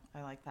know.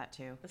 I like that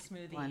too. The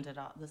smoothie. Blend it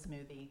all, the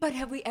smoothie. But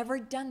have we ever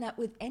done that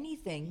with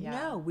anything? Yeah.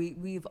 No.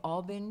 We've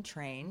all been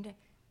trained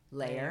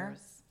layer,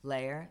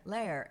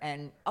 layer.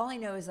 And all I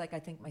know is like I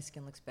think my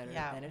skin looks better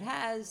than it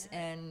has.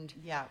 And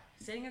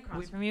Sitting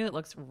across from you, it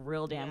looks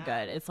real damn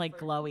good. It's like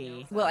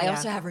glowy. well, I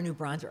also have her new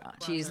bronzer on.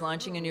 She's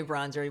launching a new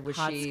bronzer, which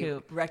Hot she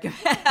scoop.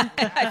 recommends.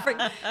 I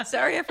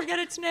forget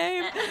its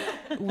name.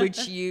 Which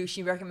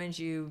she recommends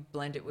you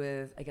blend it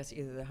with, I guess,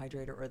 either the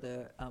hydrator or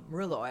the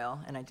marula oil,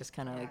 and I just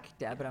kind of like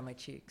dab it on my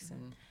cheeks.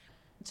 And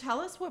Tell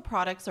us what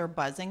products are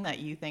buzzing that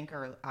you think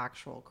are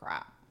actual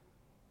crap.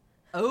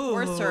 oh,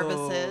 Or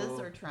services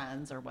or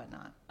trends or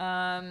whatnot.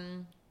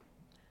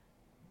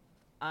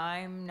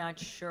 I'm not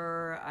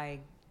sure I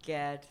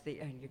get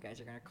you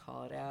guys are going to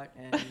call it out,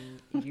 and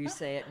you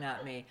say it,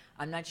 not me.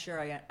 I'm not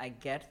sure I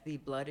get the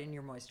blood in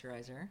your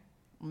moisturizer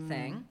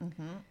thing.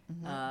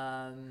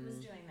 Who's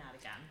doing that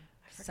again?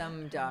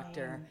 Some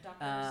doctor.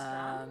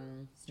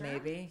 Stern?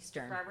 Maybe.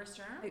 Stern. Barbara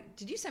Stern? Hey,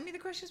 did you send me the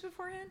questions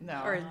beforehand?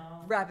 No. Or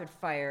rapid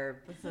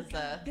fire? This is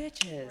a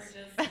Bitches.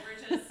 We're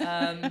just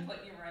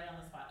putting you right on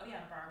the spot. Oh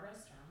yeah, Barbara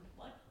Stern,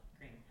 blood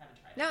cream. Haven't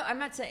tried it. No, I'm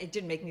not saying it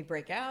didn't make me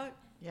break out.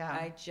 Yeah.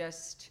 I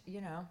just, I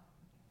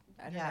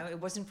don't know. It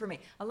wasn't for me.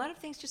 A lot of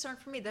things just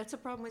aren't for me. That's a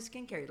problem with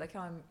skincare. You like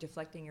how I'm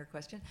deflecting your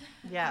question?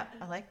 Yeah,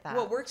 I like that.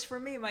 What works for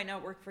me might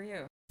not work for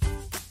you.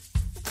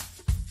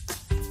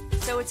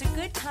 So it's a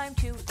good time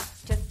to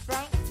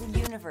thank the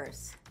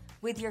universe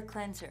with your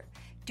cleanser.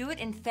 Do it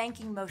in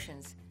thanking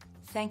motions.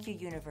 Thank you,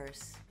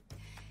 universe.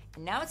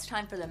 And now it's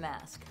time for the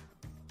mask.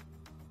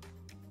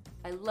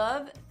 I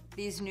love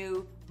these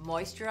new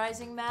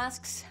moisturizing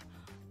masks.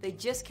 They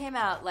just came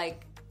out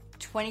like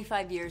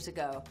 25 years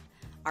ago.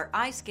 Our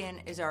eye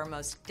skin is our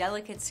most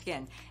delicate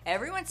skin.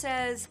 Everyone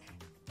says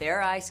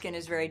their eye skin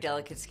is very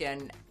delicate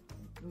skin.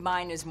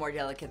 Mine is more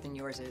delicate than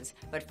yours is.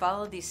 But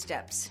follow these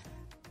steps.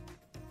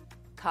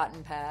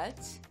 Cotton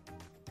pads,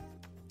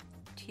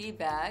 tea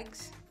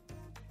bags,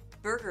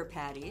 burger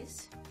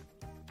patties,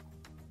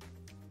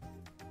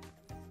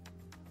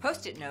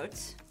 Post-it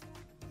notes.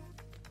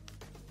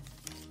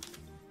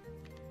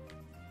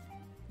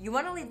 You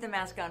want to leave the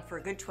mask on for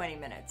a good 20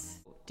 minutes.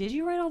 Did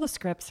you write all the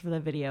scripts for the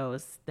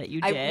videos that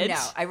you did?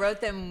 No, I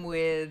wrote them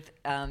with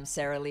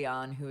Sarah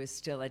Leon, who is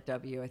still at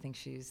W. I think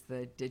she's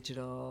the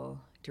digital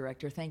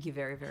director. Thank you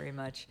very, very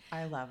much.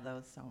 I love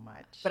those so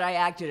much. But I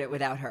acted it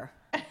without her.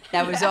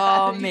 That was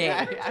all me.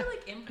 Did you ever do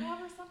like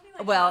improv or something?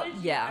 Like, Well, how did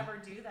you yeah.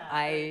 ever do that?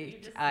 I You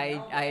just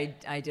nailed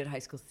it. did high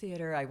school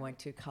theater. I went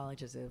to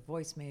college as a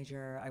voice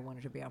major. I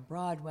wanted to be on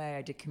Broadway.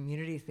 I did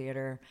community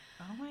theater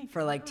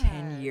for like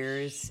 10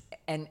 years.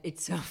 And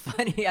it's so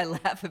funny. I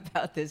laugh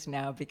about this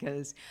now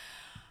because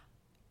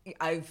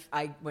I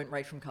went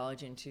right from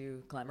college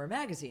into Glamour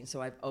magazine.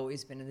 So I've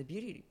always been in the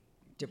beauty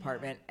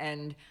department.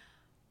 And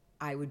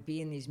I would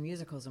be in these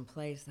musicals and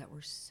plays that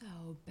were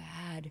so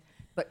bad,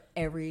 but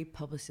every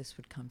publicist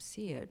would come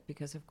see it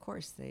because, of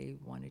course, they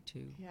wanted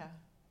to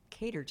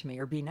cater to me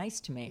or be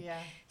nice to me. Yeah.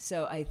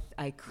 So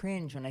I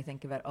cringe when I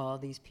think about all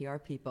these PR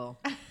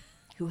people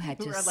who had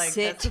to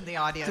sit in the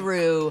audience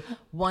through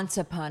Once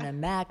Upon a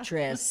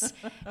Mattress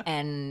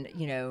and,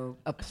 you know,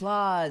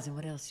 Applause, and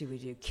what else do we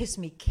do? Kiss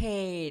Me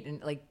Kate,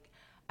 and like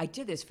I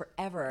did this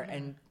forever,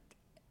 and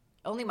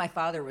only my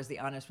father was the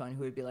honest one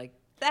who would be like,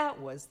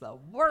 that was the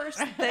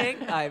worst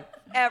thing I've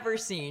ever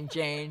seen,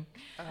 Jane.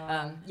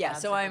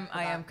 So I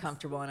am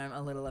comfortable, and I'm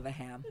a little of a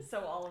ham. So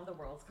all of the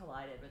worlds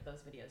collided with those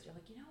videos. You're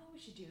like, you know what we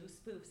should do?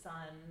 Spoofs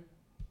on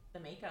the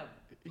makeup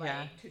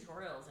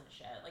tutorials and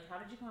shit. Like, how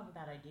did you come up with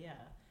that idea?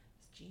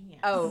 It's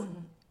genius. Oh,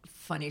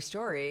 funny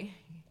story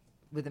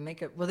with the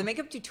makeup. Well, the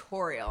makeup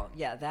tutorial,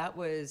 that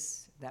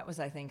was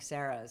I think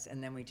Sarah's,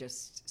 and then we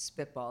just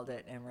spitballed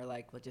it, and we're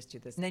like, we'll just do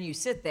this. And then you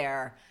sit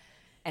there,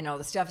 and all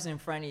the stuff is in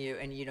front of you,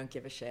 and you don't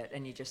give a shit,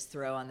 and you just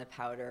throw on the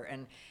powder.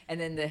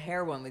 And then the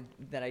hair one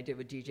that I did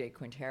with DJ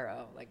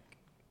Quintero, like,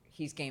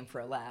 he's game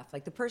for a laugh.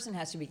 Like, the person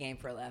has to be game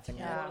for a laugh and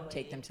not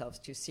take themselves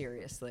too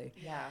seriously.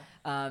 Yeah.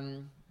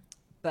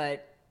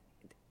 But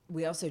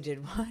we also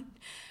did one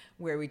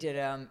where we did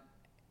an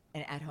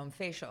at-home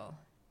facial,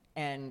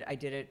 and I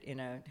did it in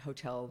a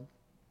hotel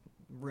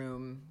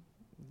room,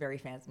 very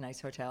fancy,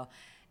 nice hotel,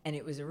 and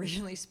it was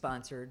originally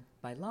sponsored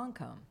by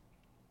Lancome.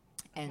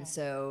 And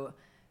so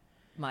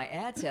my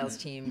ad sales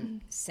team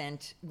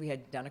we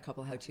had done a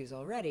couple how-tos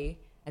already.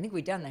 I think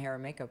we'd done the hair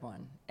and makeup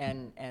one.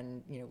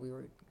 And you know, we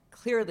were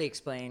clearly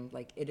explained,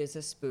 like, it is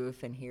a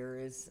spoof, and here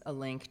is a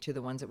link to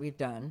the ones that we've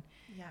done.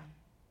 Yeah.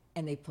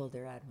 And they pulled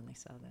their ad when they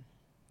saw the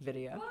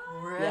video.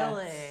 What?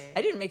 Really? Yeah.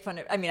 I didn't make fun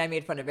of, I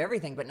made fun of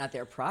everything, but not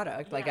their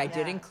product. Like, I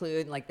did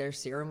include, like, their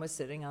serum was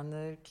sitting on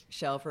the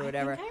shelf or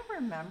whatever. I think I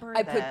remember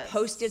I put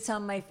Post-its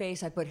on my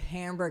face. I put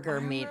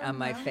hamburger meat on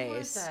my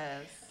face.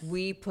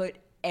 We put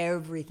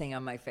everything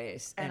on my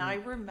face. And I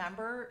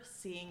remember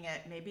seeing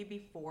it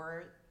maybe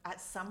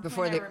at some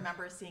point I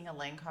remember seeing a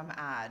Lancome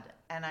ad,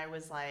 and I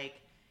was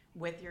like,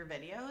 with your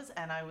videos,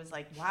 and I was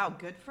like, wow,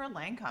 good for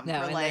Lancome for being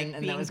ballsy, right?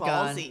 And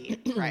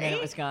then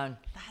it was gone.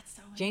 That's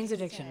so Jane's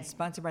Addiction,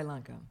 sponsored by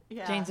Lancome.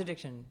 Yeah. Jane's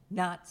Addiction,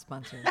 not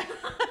sponsored by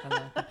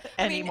Lancome.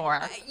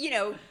 Anymore. You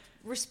know,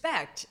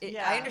 respect.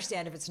 I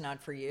understand if it's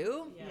not for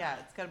you. Yeah,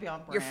 it's got to be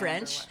on brand. You're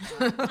French,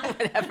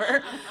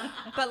 whatever.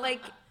 But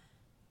like,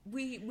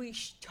 we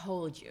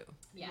told you.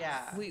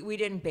 Yeah. We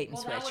didn't bait and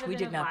switch. We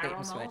did not bait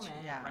and switch.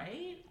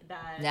 Right?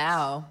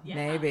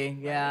 Maybe.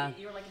 Right?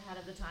 You were like ahead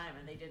of the time,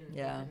 and they didn't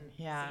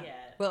see it.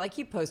 Well, I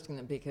keep posting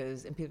them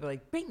and people are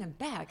like, bring them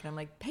back. And I'm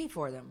like, pay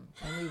for them,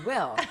 and we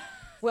will.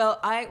 Well,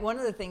 one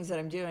of the things that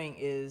I'm doing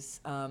is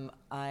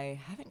I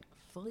haven't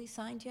fully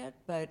signed yet,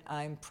 but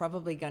I'm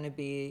probably going to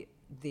be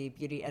the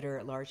beauty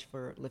editor-at-large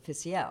for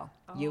L'Officiel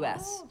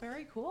U.S. Oh,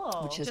 very cool.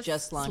 Which has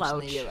just launched in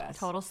the U.S.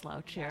 Total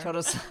slouch here.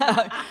 Total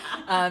slouch.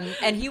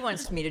 And he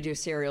wants me to do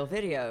serial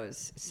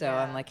videos. So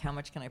I'm like, how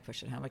much can I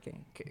push it? How much?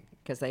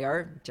 Because they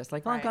are, just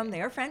like Lancome,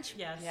 they are French.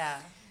 Yes. Yeah.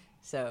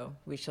 So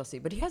we shall see.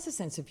 But he has a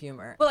sense of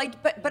humor. Well,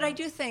 but I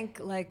do think,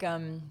 like,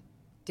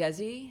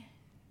 Desi,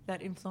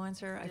 that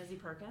influencer. Desi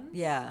Perkins?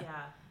 Yeah.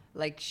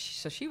 Like,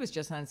 so she was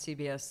just on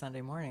CBS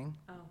Sunday Morning.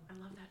 Oh,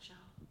 I love that show.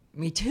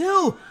 Me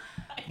too,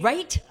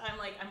 right?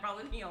 I'm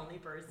probably the only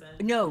person.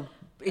 No,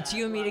 it's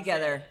you and me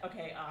together.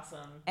 Okay,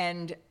 awesome.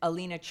 And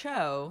Alina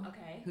Cho,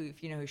 who,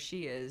 if you know who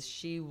she is,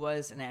 she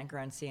was an anchor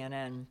on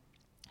CNN.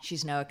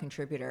 She's now a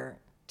contributor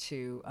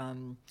to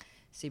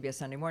CBS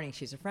Sunday Morning.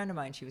 She's a friend of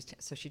mine.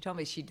 So she told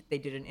me they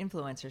did an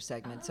influencer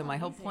segment. So my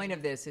whole point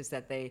of this is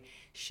that they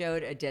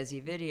showed a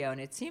Desi video, and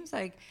it seems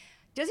like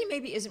Desi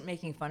maybe isn't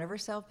making fun of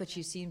herself, but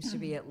she seems to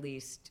be at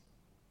least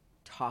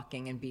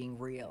talking and being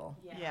real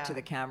to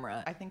the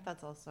camera. I think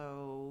that's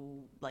also,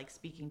 like,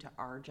 speaking to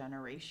our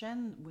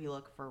generation. We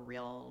look for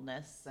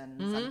realness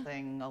and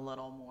something a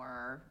little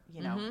more,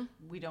 you know,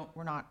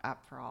 we're not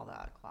up for all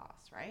that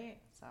class, right?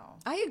 So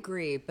I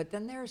agree, but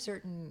then there are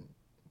certain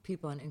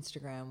people on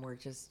Instagram where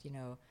just, you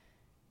know,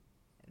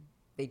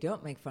 they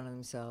don't make fun of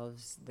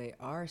themselves. They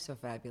are so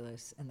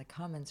fabulous, and the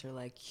comments are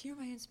like, "You're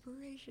my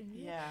inspiration."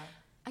 Yeah.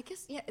 I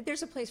guess,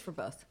 there's a place for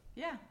both.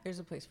 Yeah. There's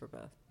a place for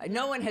both.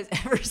 No one has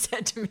ever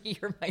said to me,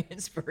 "You're my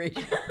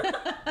inspiration."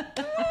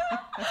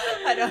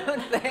 I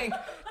don't think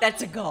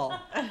that's a goal.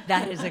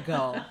 That is a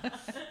goal.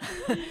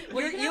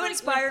 You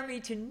inspire me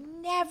to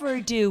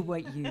never do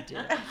what you do.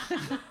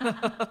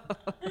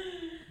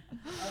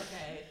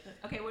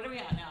 Okay, what are we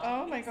at now?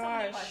 Oh my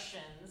gosh.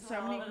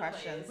 So many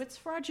questions. What's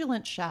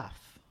Fraudulent Chef?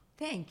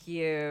 Thank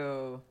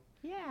you.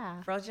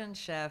 Yeah. Fraudulent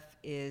Chef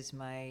is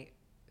my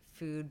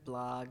food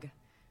blog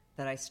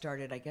that I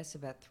started, I guess,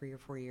 about 3 or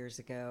 4 years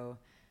ago,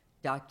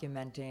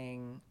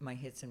 documenting my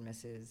hits and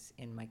misses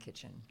in my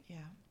kitchen.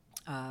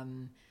 Yeah.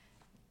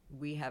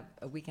 We have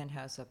a weekend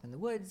house up in the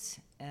woods,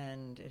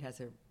 and it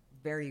has a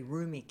very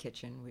roomy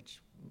kitchen, which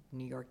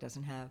New York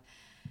doesn't have.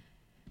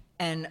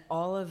 And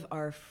all of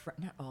our,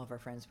 not all of our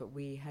friends, but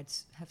we have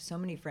so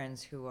many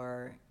friends who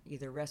are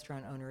either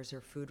restaurant owners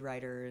or food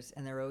writers,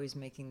 and they're always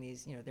making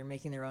these, they're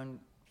making their own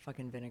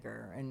fucking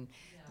vinegar, and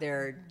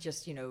they're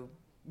just,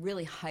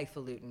 really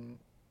highfalutin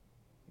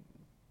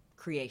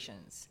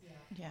creations.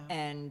 Yeah.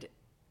 And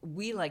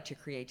we like to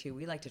create too.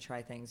 We like to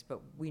try things,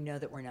 but we know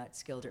that we're not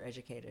skilled or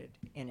educated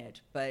in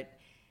it. But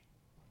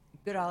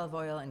good olive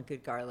oil and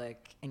good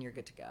garlic, and you're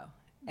good to go.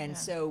 And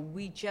so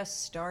we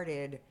just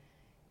started.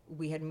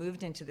 We had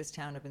moved into this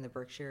town up in the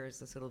Berkshires,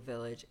 this little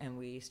village, and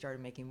we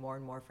started making more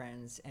and more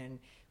friends. And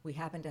we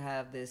happened to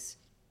have this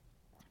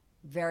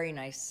very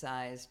nice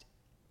sized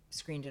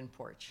screened-in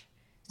porch.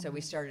 So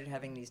we started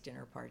having these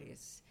dinner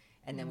parties,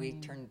 and then we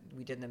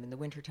did them in the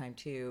wintertime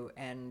too.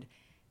 And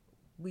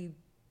we've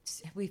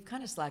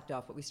kind of slacked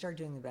off, but we started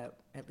doing them about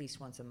at least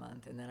once a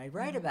month. And then I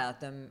write about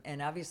them,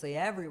 and obviously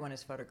everyone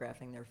is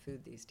photographing their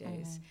food these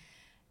days.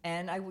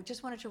 And I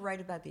just wanted to write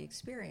about the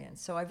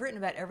experience. So I've written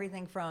about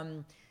everything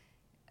from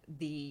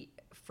the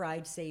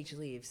fried sage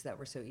leaves that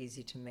were so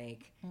easy to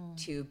make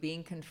to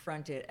being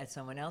confronted at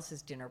someone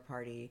else's dinner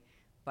party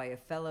by a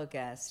fellow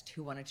guest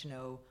who wanted to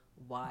know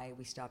why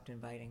we stopped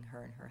inviting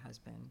her and her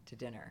husband to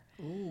dinner.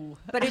 Ooh.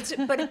 But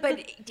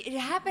it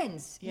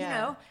happens,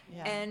 Yeah.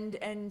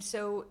 And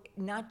so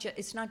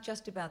it's not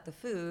just about the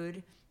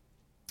food.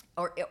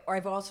 Or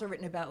I've also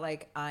written about,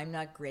 like, I'm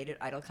not great at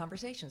idle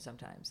conversation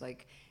sometimes.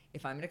 Like,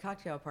 if I'm at a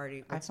cocktail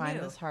party, what's I find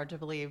new? this hard to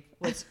believe.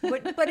 But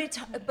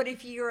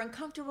if you're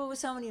uncomfortable with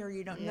somebody or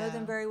you don't know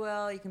them very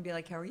well, you can be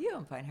like, "How are you?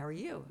 I'm fine. How are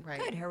you? Right.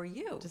 Good. How are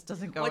you?" Just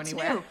doesn't go what's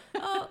anywhere. New?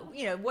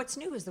 Oh, what's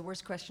new is the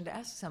worst question to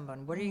ask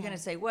someone. What are you going to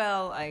say?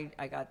 Well, I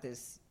got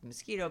this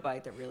mosquito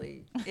bite that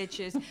really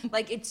itches.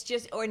 Like, it's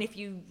just, and if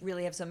you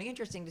really have something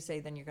interesting to say,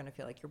 then you're going to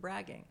feel like you're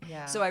bragging.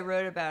 Yeah. So I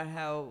wrote about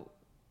how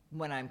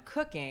when I'm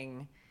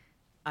cooking,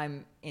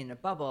 I'm in a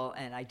bubble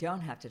and I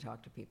don't have to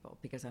talk to people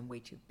because I'm way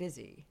too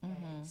busy.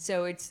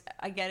 So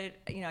I get it,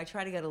 I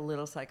try to get a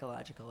little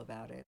psychological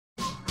about it.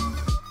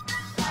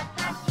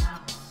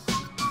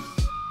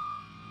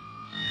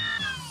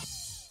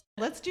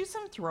 Let's do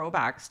some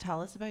throwbacks.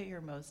 Tell us about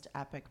your most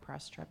epic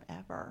press trip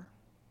ever.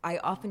 I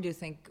often do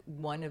think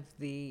one of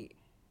the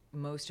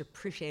most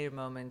appreciated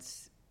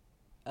moments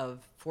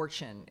of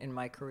fortune in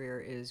my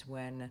career is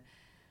when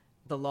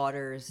the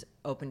Lauders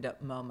opened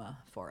up MoMA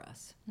for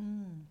us.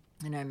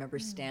 And I remember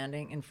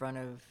standing in front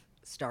of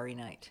Starry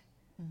Night.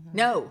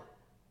 No,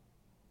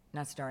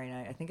 not Starry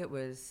Night. I think it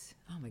was,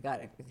 oh my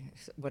God,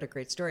 what a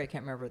great story. I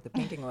can't remember what the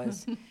painting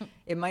was.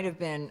 It might have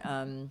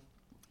been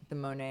the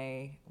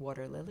Monet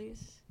Water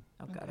Lilies.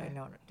 Oh God, I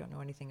don't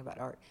know anything about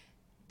art.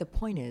 The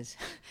point is,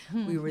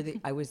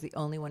 I was the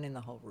only one in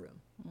the whole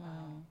room.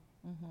 Wow.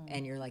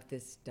 And you're like,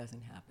 this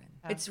doesn't happen.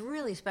 It's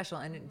really special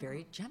and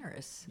very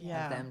generous of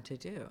them to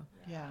do.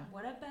 Yeah.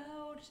 What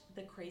about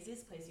the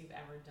craziest place you've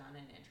ever done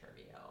an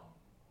interview?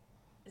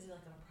 Is it like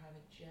on a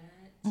private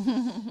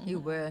jet? You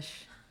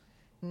wish.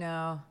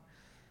 No.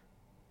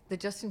 The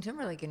Justin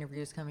Timberlake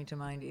interview is coming to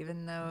mind,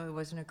 even though it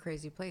wasn't a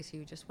crazy place.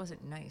 He just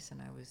wasn't nice,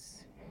 and I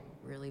was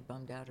really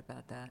bummed out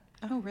about that.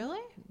 Oh,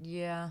 really?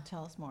 Yeah.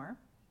 Tell us more.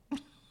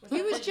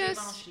 He was the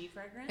just. Givenchy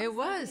fragrance? It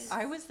was.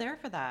 I was there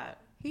for that.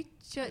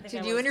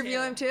 Did you interview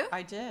him too?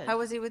 I did. How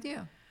was he with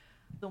you?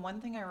 The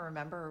one thing I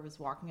remember was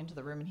walking into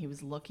the room and he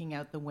was looking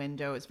out the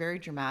window. It was very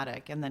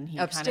dramatic, and then he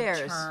Upstairs,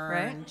 kind of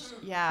turned. right?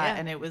 Yeah,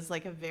 and it was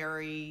like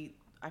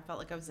I felt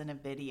like I was in a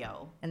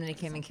video. And then he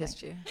came and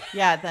kissed you.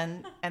 Yeah,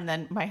 then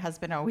my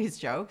husband always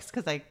jokes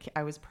because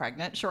I was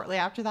pregnant shortly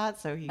after that,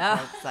 so he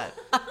jokes that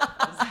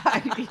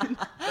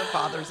the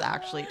father's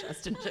actually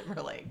Justin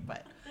Timberlake,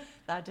 but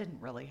that didn't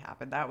really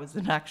happen. That was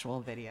an actual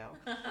video.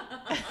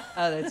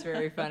 Oh, that's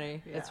very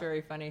funny. That's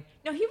very funny.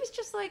 No, he was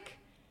just like,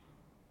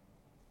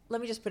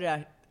 let me just put it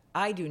out.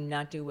 I do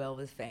not do well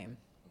with fame.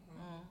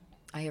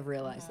 I have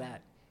realized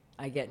that.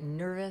 I get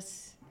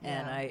nervous,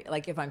 and I,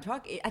 like, if I'm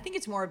talking, I think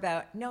it's more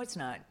about, no, it's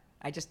not.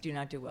 I just do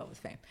not do well with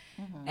fame.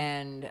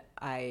 And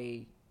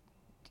I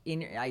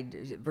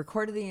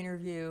recorded the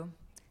interview,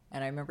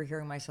 and I remember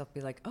hearing myself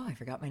be like, oh, I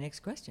forgot my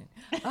next question.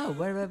 Oh,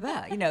 what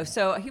about?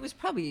 So he was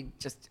probably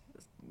just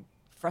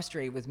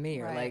frustrated with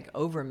me or like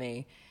over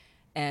me.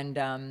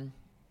 And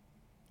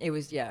it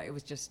was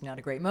just not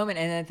a great moment.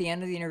 And at the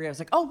end of the interview, I was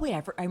like, oh, wait,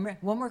 I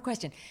one more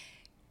question.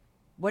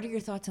 What are your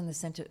thoughts on the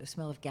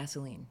smell of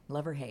gasoline?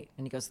 Love or hate?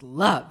 And he goes,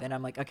 love. And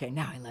I'm like, okay,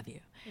 now I love you.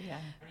 Yeah.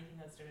 Anything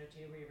that stood out to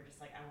you where you were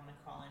just like, I want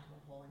to crawl into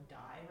a hole and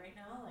die right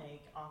now?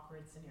 Like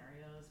awkward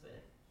scenarios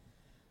with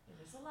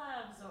either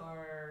celebs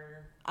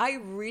or... I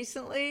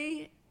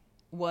recently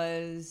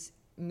was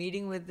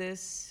meeting with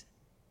this,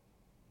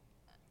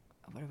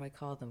 what have I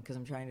called them? Because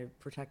I'm trying to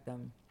protect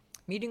them.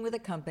 Meeting with a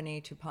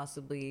company to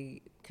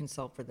possibly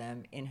consult for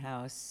them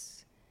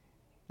in-house,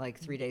 like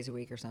 3 days a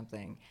week or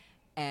something.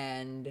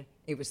 And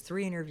it was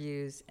 3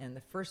 interviews, and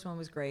the first one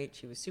was great.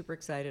 She was super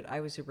excited. I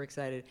was super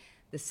excited.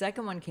 The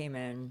second one came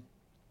in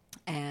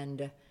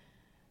and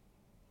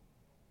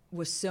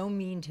was so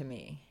mean to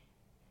me.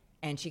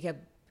 And she kept,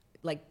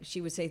 like,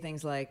 she would say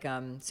things like,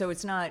 so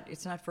it's not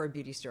for a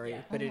beauty story,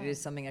 but it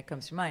is something that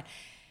comes to mind.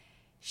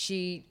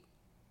 She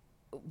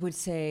would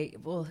say,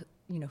 well,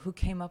 you know, who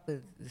came up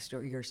with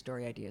your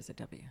story ideas at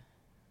W?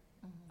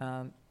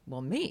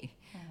 Well, me.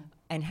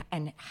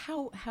 And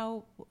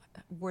how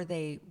were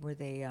they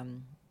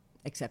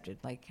accepted?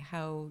 Like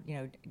how, you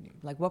know,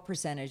 like what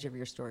percentage of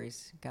your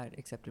stories got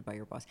accepted by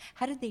your boss?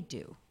 How did they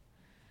do?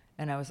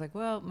 And I was like,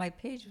 well, my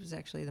page was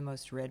actually the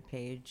most read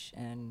page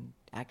and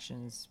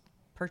actions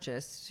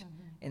purchased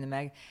in the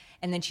mag.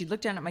 And then she'd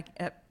look down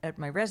at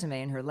my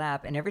resume in her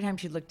lap, and every time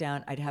she'd look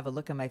down, I'd have a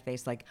look on my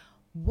face like,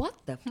 what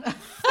the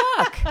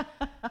fuck?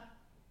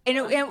 And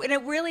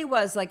it really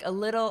was like a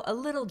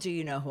little do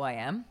you know who I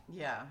am?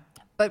 Yeah.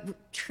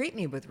 But treat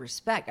me with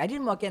respect. I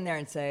didn't walk in there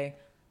and say,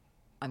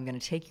 I'm going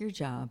to take your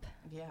job.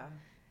 Yeah.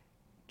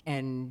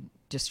 And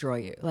destroy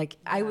you. Like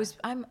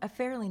I'm a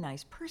fairly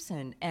nice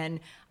person.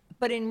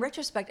 But in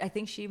retrospect, I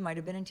think she might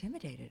have been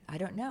intimidated. I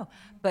don't know.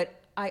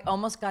 But I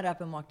almost got up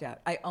and walked out.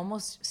 I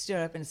almost stood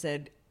up and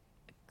said,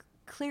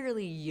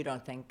 clearly you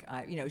don't think,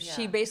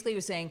 she basically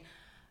was saying,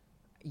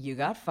 you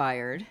got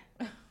fired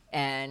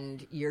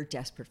and you're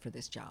desperate for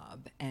this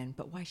job.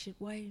 But why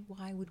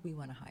would we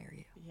want to hire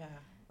you? Yeah.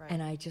 Right.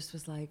 And I just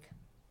was like,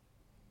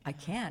 I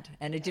can't.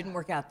 And it didn't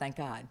work out, thank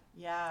God.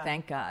 Yeah.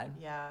 Thank God.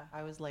 Yeah.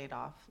 I was laid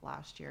off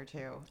last year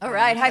too. All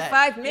right, high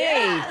five me.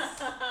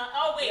 Yes.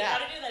 Oh wait,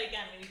 gotta do that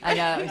again. I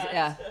know,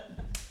 yeah.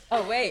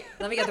 Oh wait,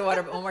 let me get the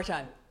water one more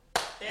time.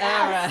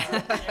 Yes. All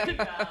right. There you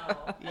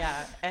go.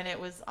 Yeah. And it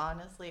was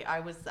honestly,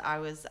 I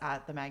was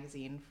at the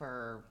magazine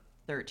for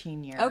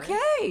 13 years.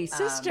 Okay,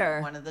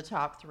 sister. One of the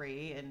top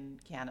 3 in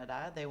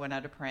Canada. They went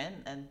out of print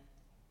and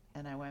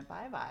I went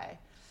bye-bye.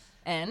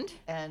 And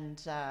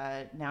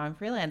now I'm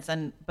freelance.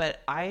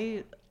 But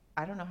I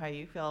don't know how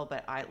you feel,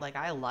 but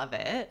I love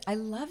it. I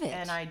love it.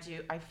 And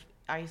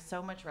I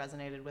so much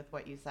resonated with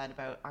what you said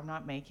about I'm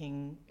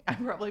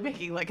probably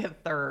making like a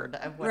third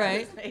of what I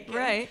was making.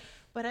 Right.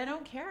 But I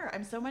don't care.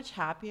 I'm so much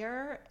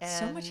happier.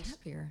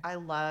 I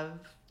love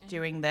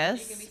doing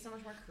this. You can be so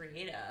much more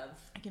creative.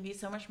 I can be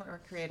so much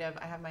more creative.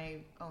 I have my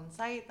own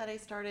site that I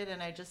started,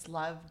 and I just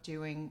love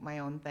doing my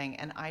own thing.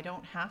 And I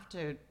don't have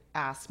to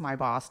ask my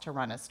boss to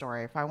run a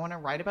story. If I want to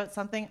write about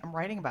something, I'm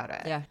writing about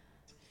it. Yeah.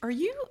 Are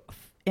you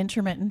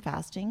intermittent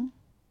fasting?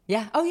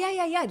 Yeah. Oh, yeah.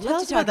 I'd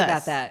love to talk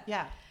about that.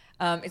 Yeah.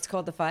 It's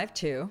called the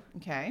 5-2.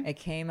 Okay. It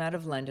came out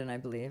of London, I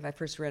believe. I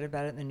first read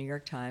about it in the New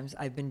York Times.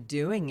 I've been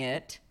doing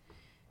it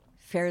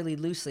fairly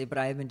loosely, but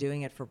I've been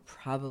doing it for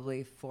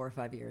probably 4 or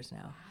 5 years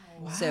now.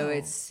 Wow. So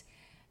it's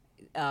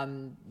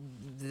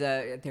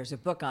there's a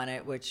book on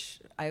it, which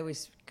I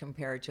always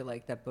compare it to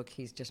like that book,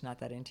 He's Just Not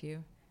That Into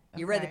You.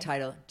 You read the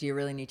title. Do you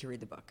really need to read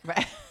the book?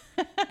 Right.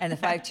 And the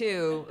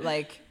 5-2,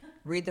 like,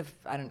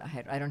 I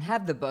don't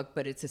have the book,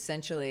 but it's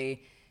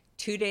essentially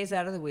 2 days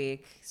out of the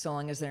week, so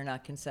long as they're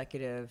not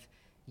consecutive,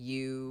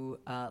 you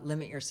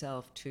limit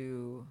yourself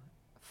to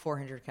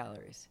 400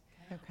 calories.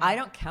 Okay. I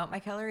don't count my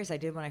calories. I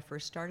did when I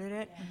first started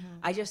it. Yeah. Mm-hmm.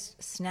 I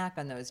just snack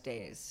on those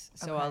days.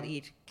 So I'll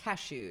eat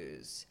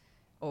cashews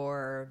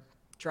or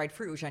dried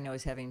fruit, which I know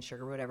is heavy in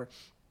sugar, whatever.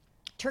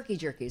 Turkey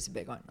jerky is a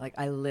big one. Like,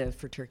 I live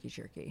for turkey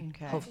jerky.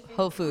 Okay.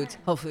 Whole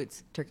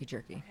Foods, turkey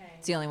jerky. Okay.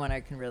 It's the only one I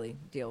can really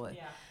deal with.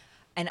 Yeah.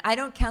 And I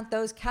don't count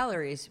those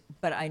calories,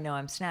 but I know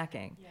I'm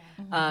snacking. Yeah.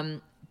 Mm-hmm.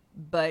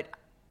 But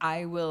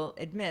I will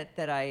admit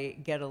that I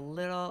get a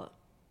little,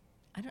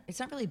 it's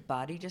not really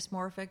body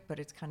dysmorphic, but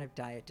it's kind of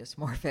diet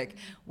dysmorphic,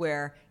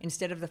 where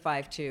instead of the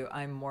 5-2,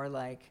 I'm more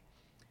like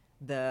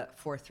the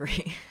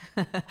 4-3.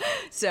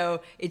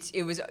 So it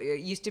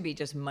used to be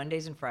just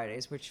Mondays and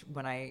Fridays, which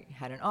when I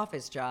had an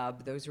office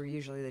job, those were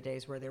usually the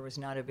days where there was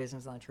not a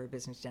business lunch or a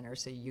business dinner,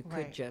 so you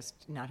could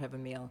just not have a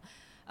meal.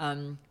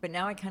 But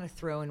now I kind of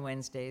throw in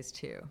Wednesdays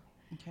too.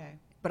 Okay.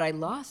 But I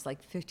lost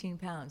like 15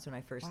 pounds when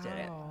I first did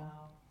it. Wow.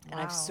 And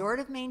I've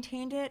sort of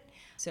maintained it.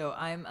 So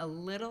I'm a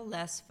little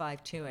less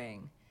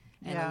 5-2ing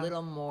and a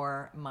little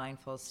more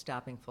mindful,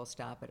 stopping full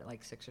stop at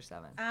like 6 or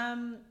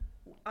 7.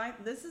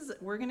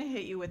 We're going to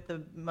hit you with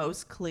the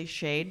most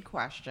cliched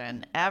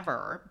question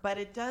ever, but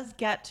it does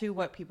get to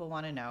what people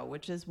want to know,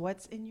 which is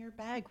what's in your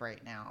bag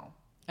right now?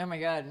 Oh my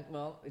God.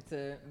 Well, it's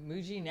a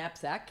Muji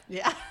knapsack.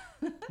 Yeah.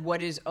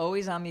 What is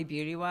always on me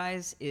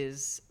beauty-wise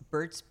is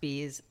Burt's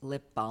Bees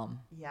lip balm.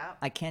 Yeah.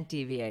 I can't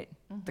deviate.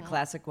 Mm-hmm. The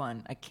classic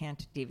one. I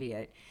can't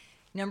deviate.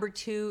 Number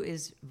 2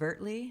 is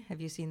Vertly. Have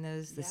you seen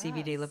those? The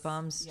CBD lip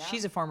balms? Yeah.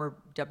 She's a former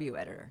W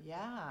editor.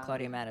 Yeah.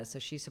 Claudia Mattis, so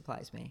she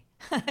supplies me.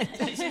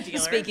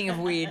 Speaking of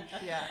weed.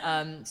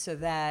 Yeah. So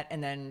that,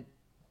 and then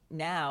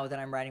now that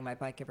I'm riding my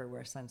bike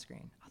everywhere,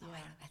 sunscreen. Although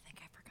I think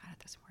I forgot it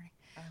this morning.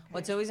 Okay.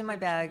 What's always in my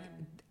bag,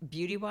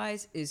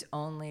 beauty-wise, is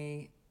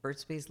only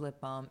Burt's Bees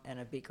lip balm and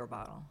a beaker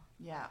bottle.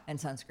 Yeah. And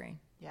sunscreen.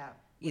 Yeah.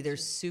 Either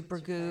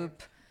Supergoop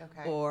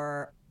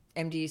or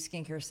MD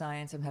Skincare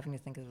Science. I'm having to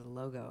think of the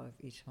logo of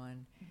each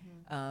one.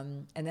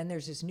 And then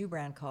there's this new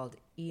brand called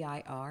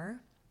EIR,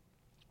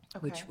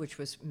 which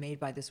was made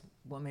by this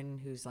woman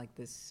who's like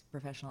this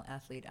professional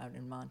athlete out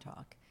in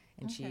Montauk,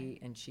 and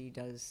she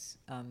does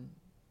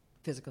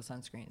physical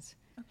sunscreens.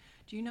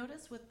 Do you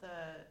notice with the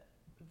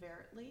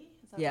Verily,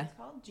 is that Yeah. what it's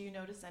called? Do you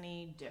notice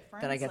any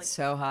difference? That I get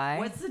so high.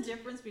 What's the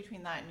difference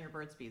between that and your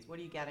Burt's Bees? What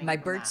are you getting? My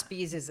from Burt's that?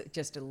 Bees is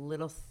just a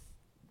little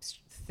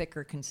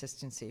thicker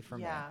consistency for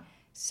me. Yeah.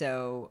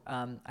 So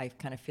I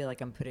kind of feel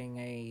like I'm putting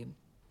a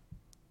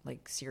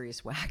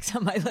serious wax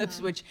on my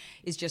lips, which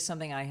is just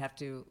something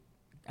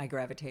I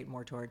gravitate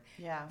more toward.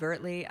 Yeah.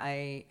 Verily,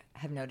 I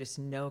have noticed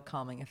no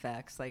calming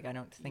effects. Like, I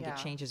don't think it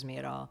changes me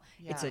at all.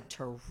 Yeah. It's a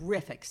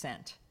terrific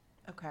scent.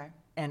 Okay.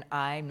 And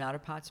I'm not a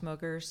pot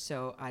smoker,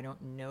 so I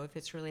don't know if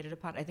it's related to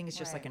pot. I think it's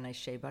just like a nice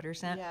shea butter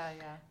scent. Yeah.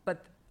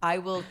 But I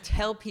will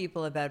tell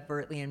people about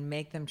Verily and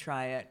make them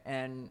try it,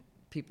 and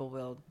people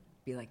will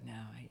be like, no,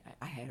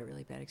 I had a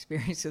really bad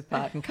experience with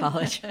pot in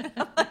college. I'm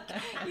like,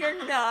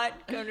 you're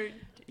not going to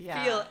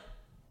feel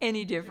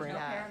any different.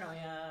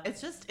 Paranoia.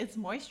 It's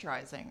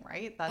moisturizing,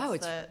 right?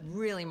 It's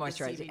really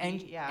moisturizing.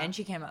 CBD, And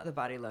she came out with a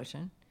body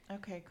lotion.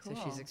 Okay, cool.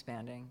 So she's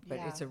expanding. But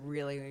Yeah. it's a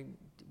really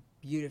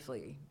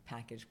beautifully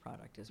packaged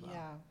product as well.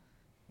 Yeah.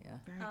 Yeah.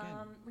 Very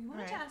good. We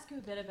wanted to ask you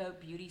a bit about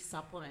beauty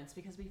supplements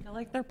because we feel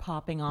like they're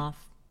popping off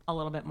a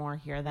little bit more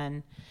here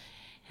than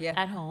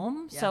at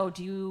home. Yeah.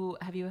 So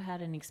have you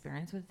had any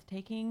experience with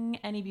taking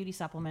any beauty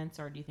supplements,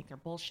 or do you think they're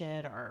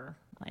bullshit, or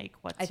like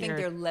what's I think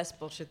they're less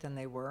bullshit than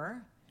they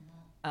were.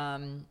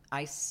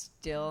 I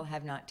still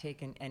have not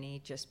taken any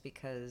just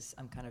because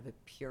I'm kind of a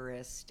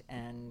purist,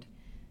 and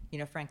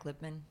Frank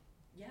Lipman.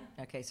 Yeah.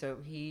 Okay, so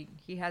he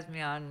has me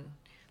on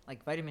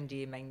like vitamin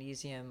D,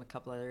 magnesium, a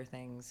couple other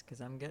things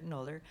because I'm getting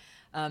older,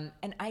 and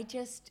I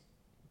just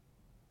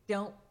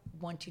don't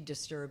want to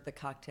disturb the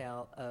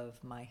cocktail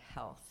of my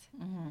health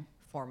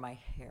for my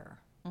hair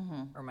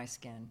or my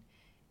skin.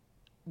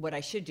 What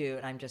I should do,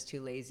 and I'm just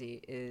too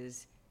lazy,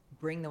 is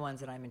bring the ones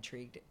that I'm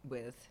intrigued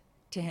with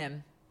to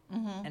him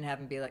and have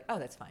him be like, oh,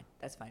 that's fine,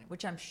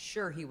 which I'm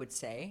sure he would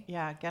say.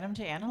 Yeah, get him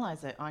to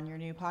analyze it on your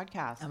new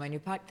podcast. On my new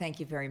podcast. Thank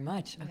you very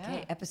much. Okay,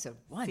 Yeah. episode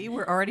 1. See,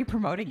 we're already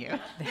promoting you. Now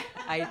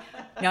I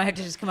have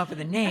to just come up with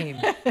a name.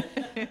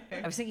 I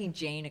was thinking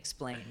Jane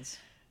Explains.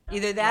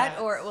 Either that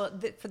or,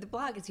 for the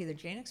blog, it's either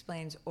Jane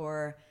Explains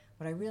or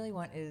what I really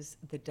want is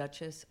the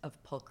Duchess of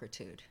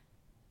Pulchritude.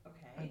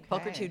 Okay.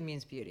 Pulchritude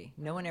means beauty.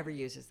 No one ever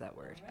uses that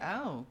word.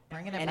 Oh,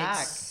 bringing it And back.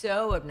 it's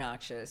so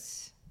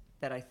obnoxious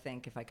that I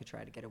think if I could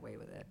try to get away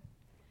with it.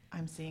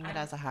 I'm seeing it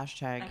as a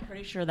hashtag. I'm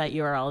pretty sure that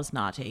URL is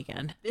not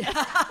taken. And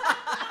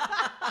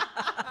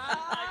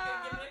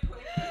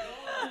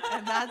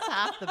that's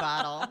half the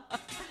battle.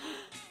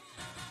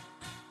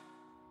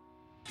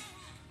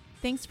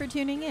 Thanks for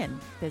tuning in.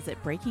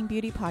 Visit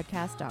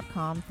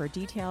breakingbeautypodcast.com for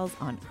details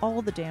on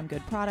all the damn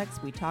good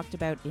products we talked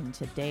about in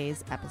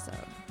today's episode.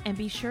 And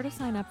be sure to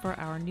sign up for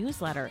our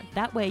newsletter.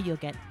 That way you'll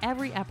get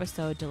every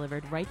episode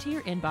delivered right to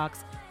your inbox.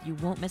 You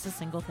won't miss a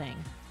single thing.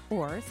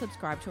 Or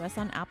subscribe to us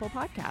on Apple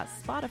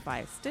Podcasts,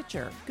 Spotify,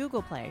 Stitcher,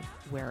 Google Play,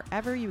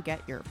 wherever you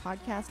get your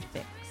podcast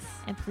fix.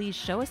 And please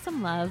show us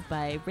some love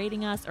by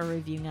rating us or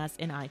reviewing us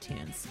in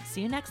iTunes.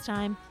 See you next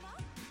time.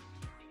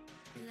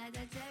 Like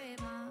a cherry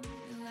bomb.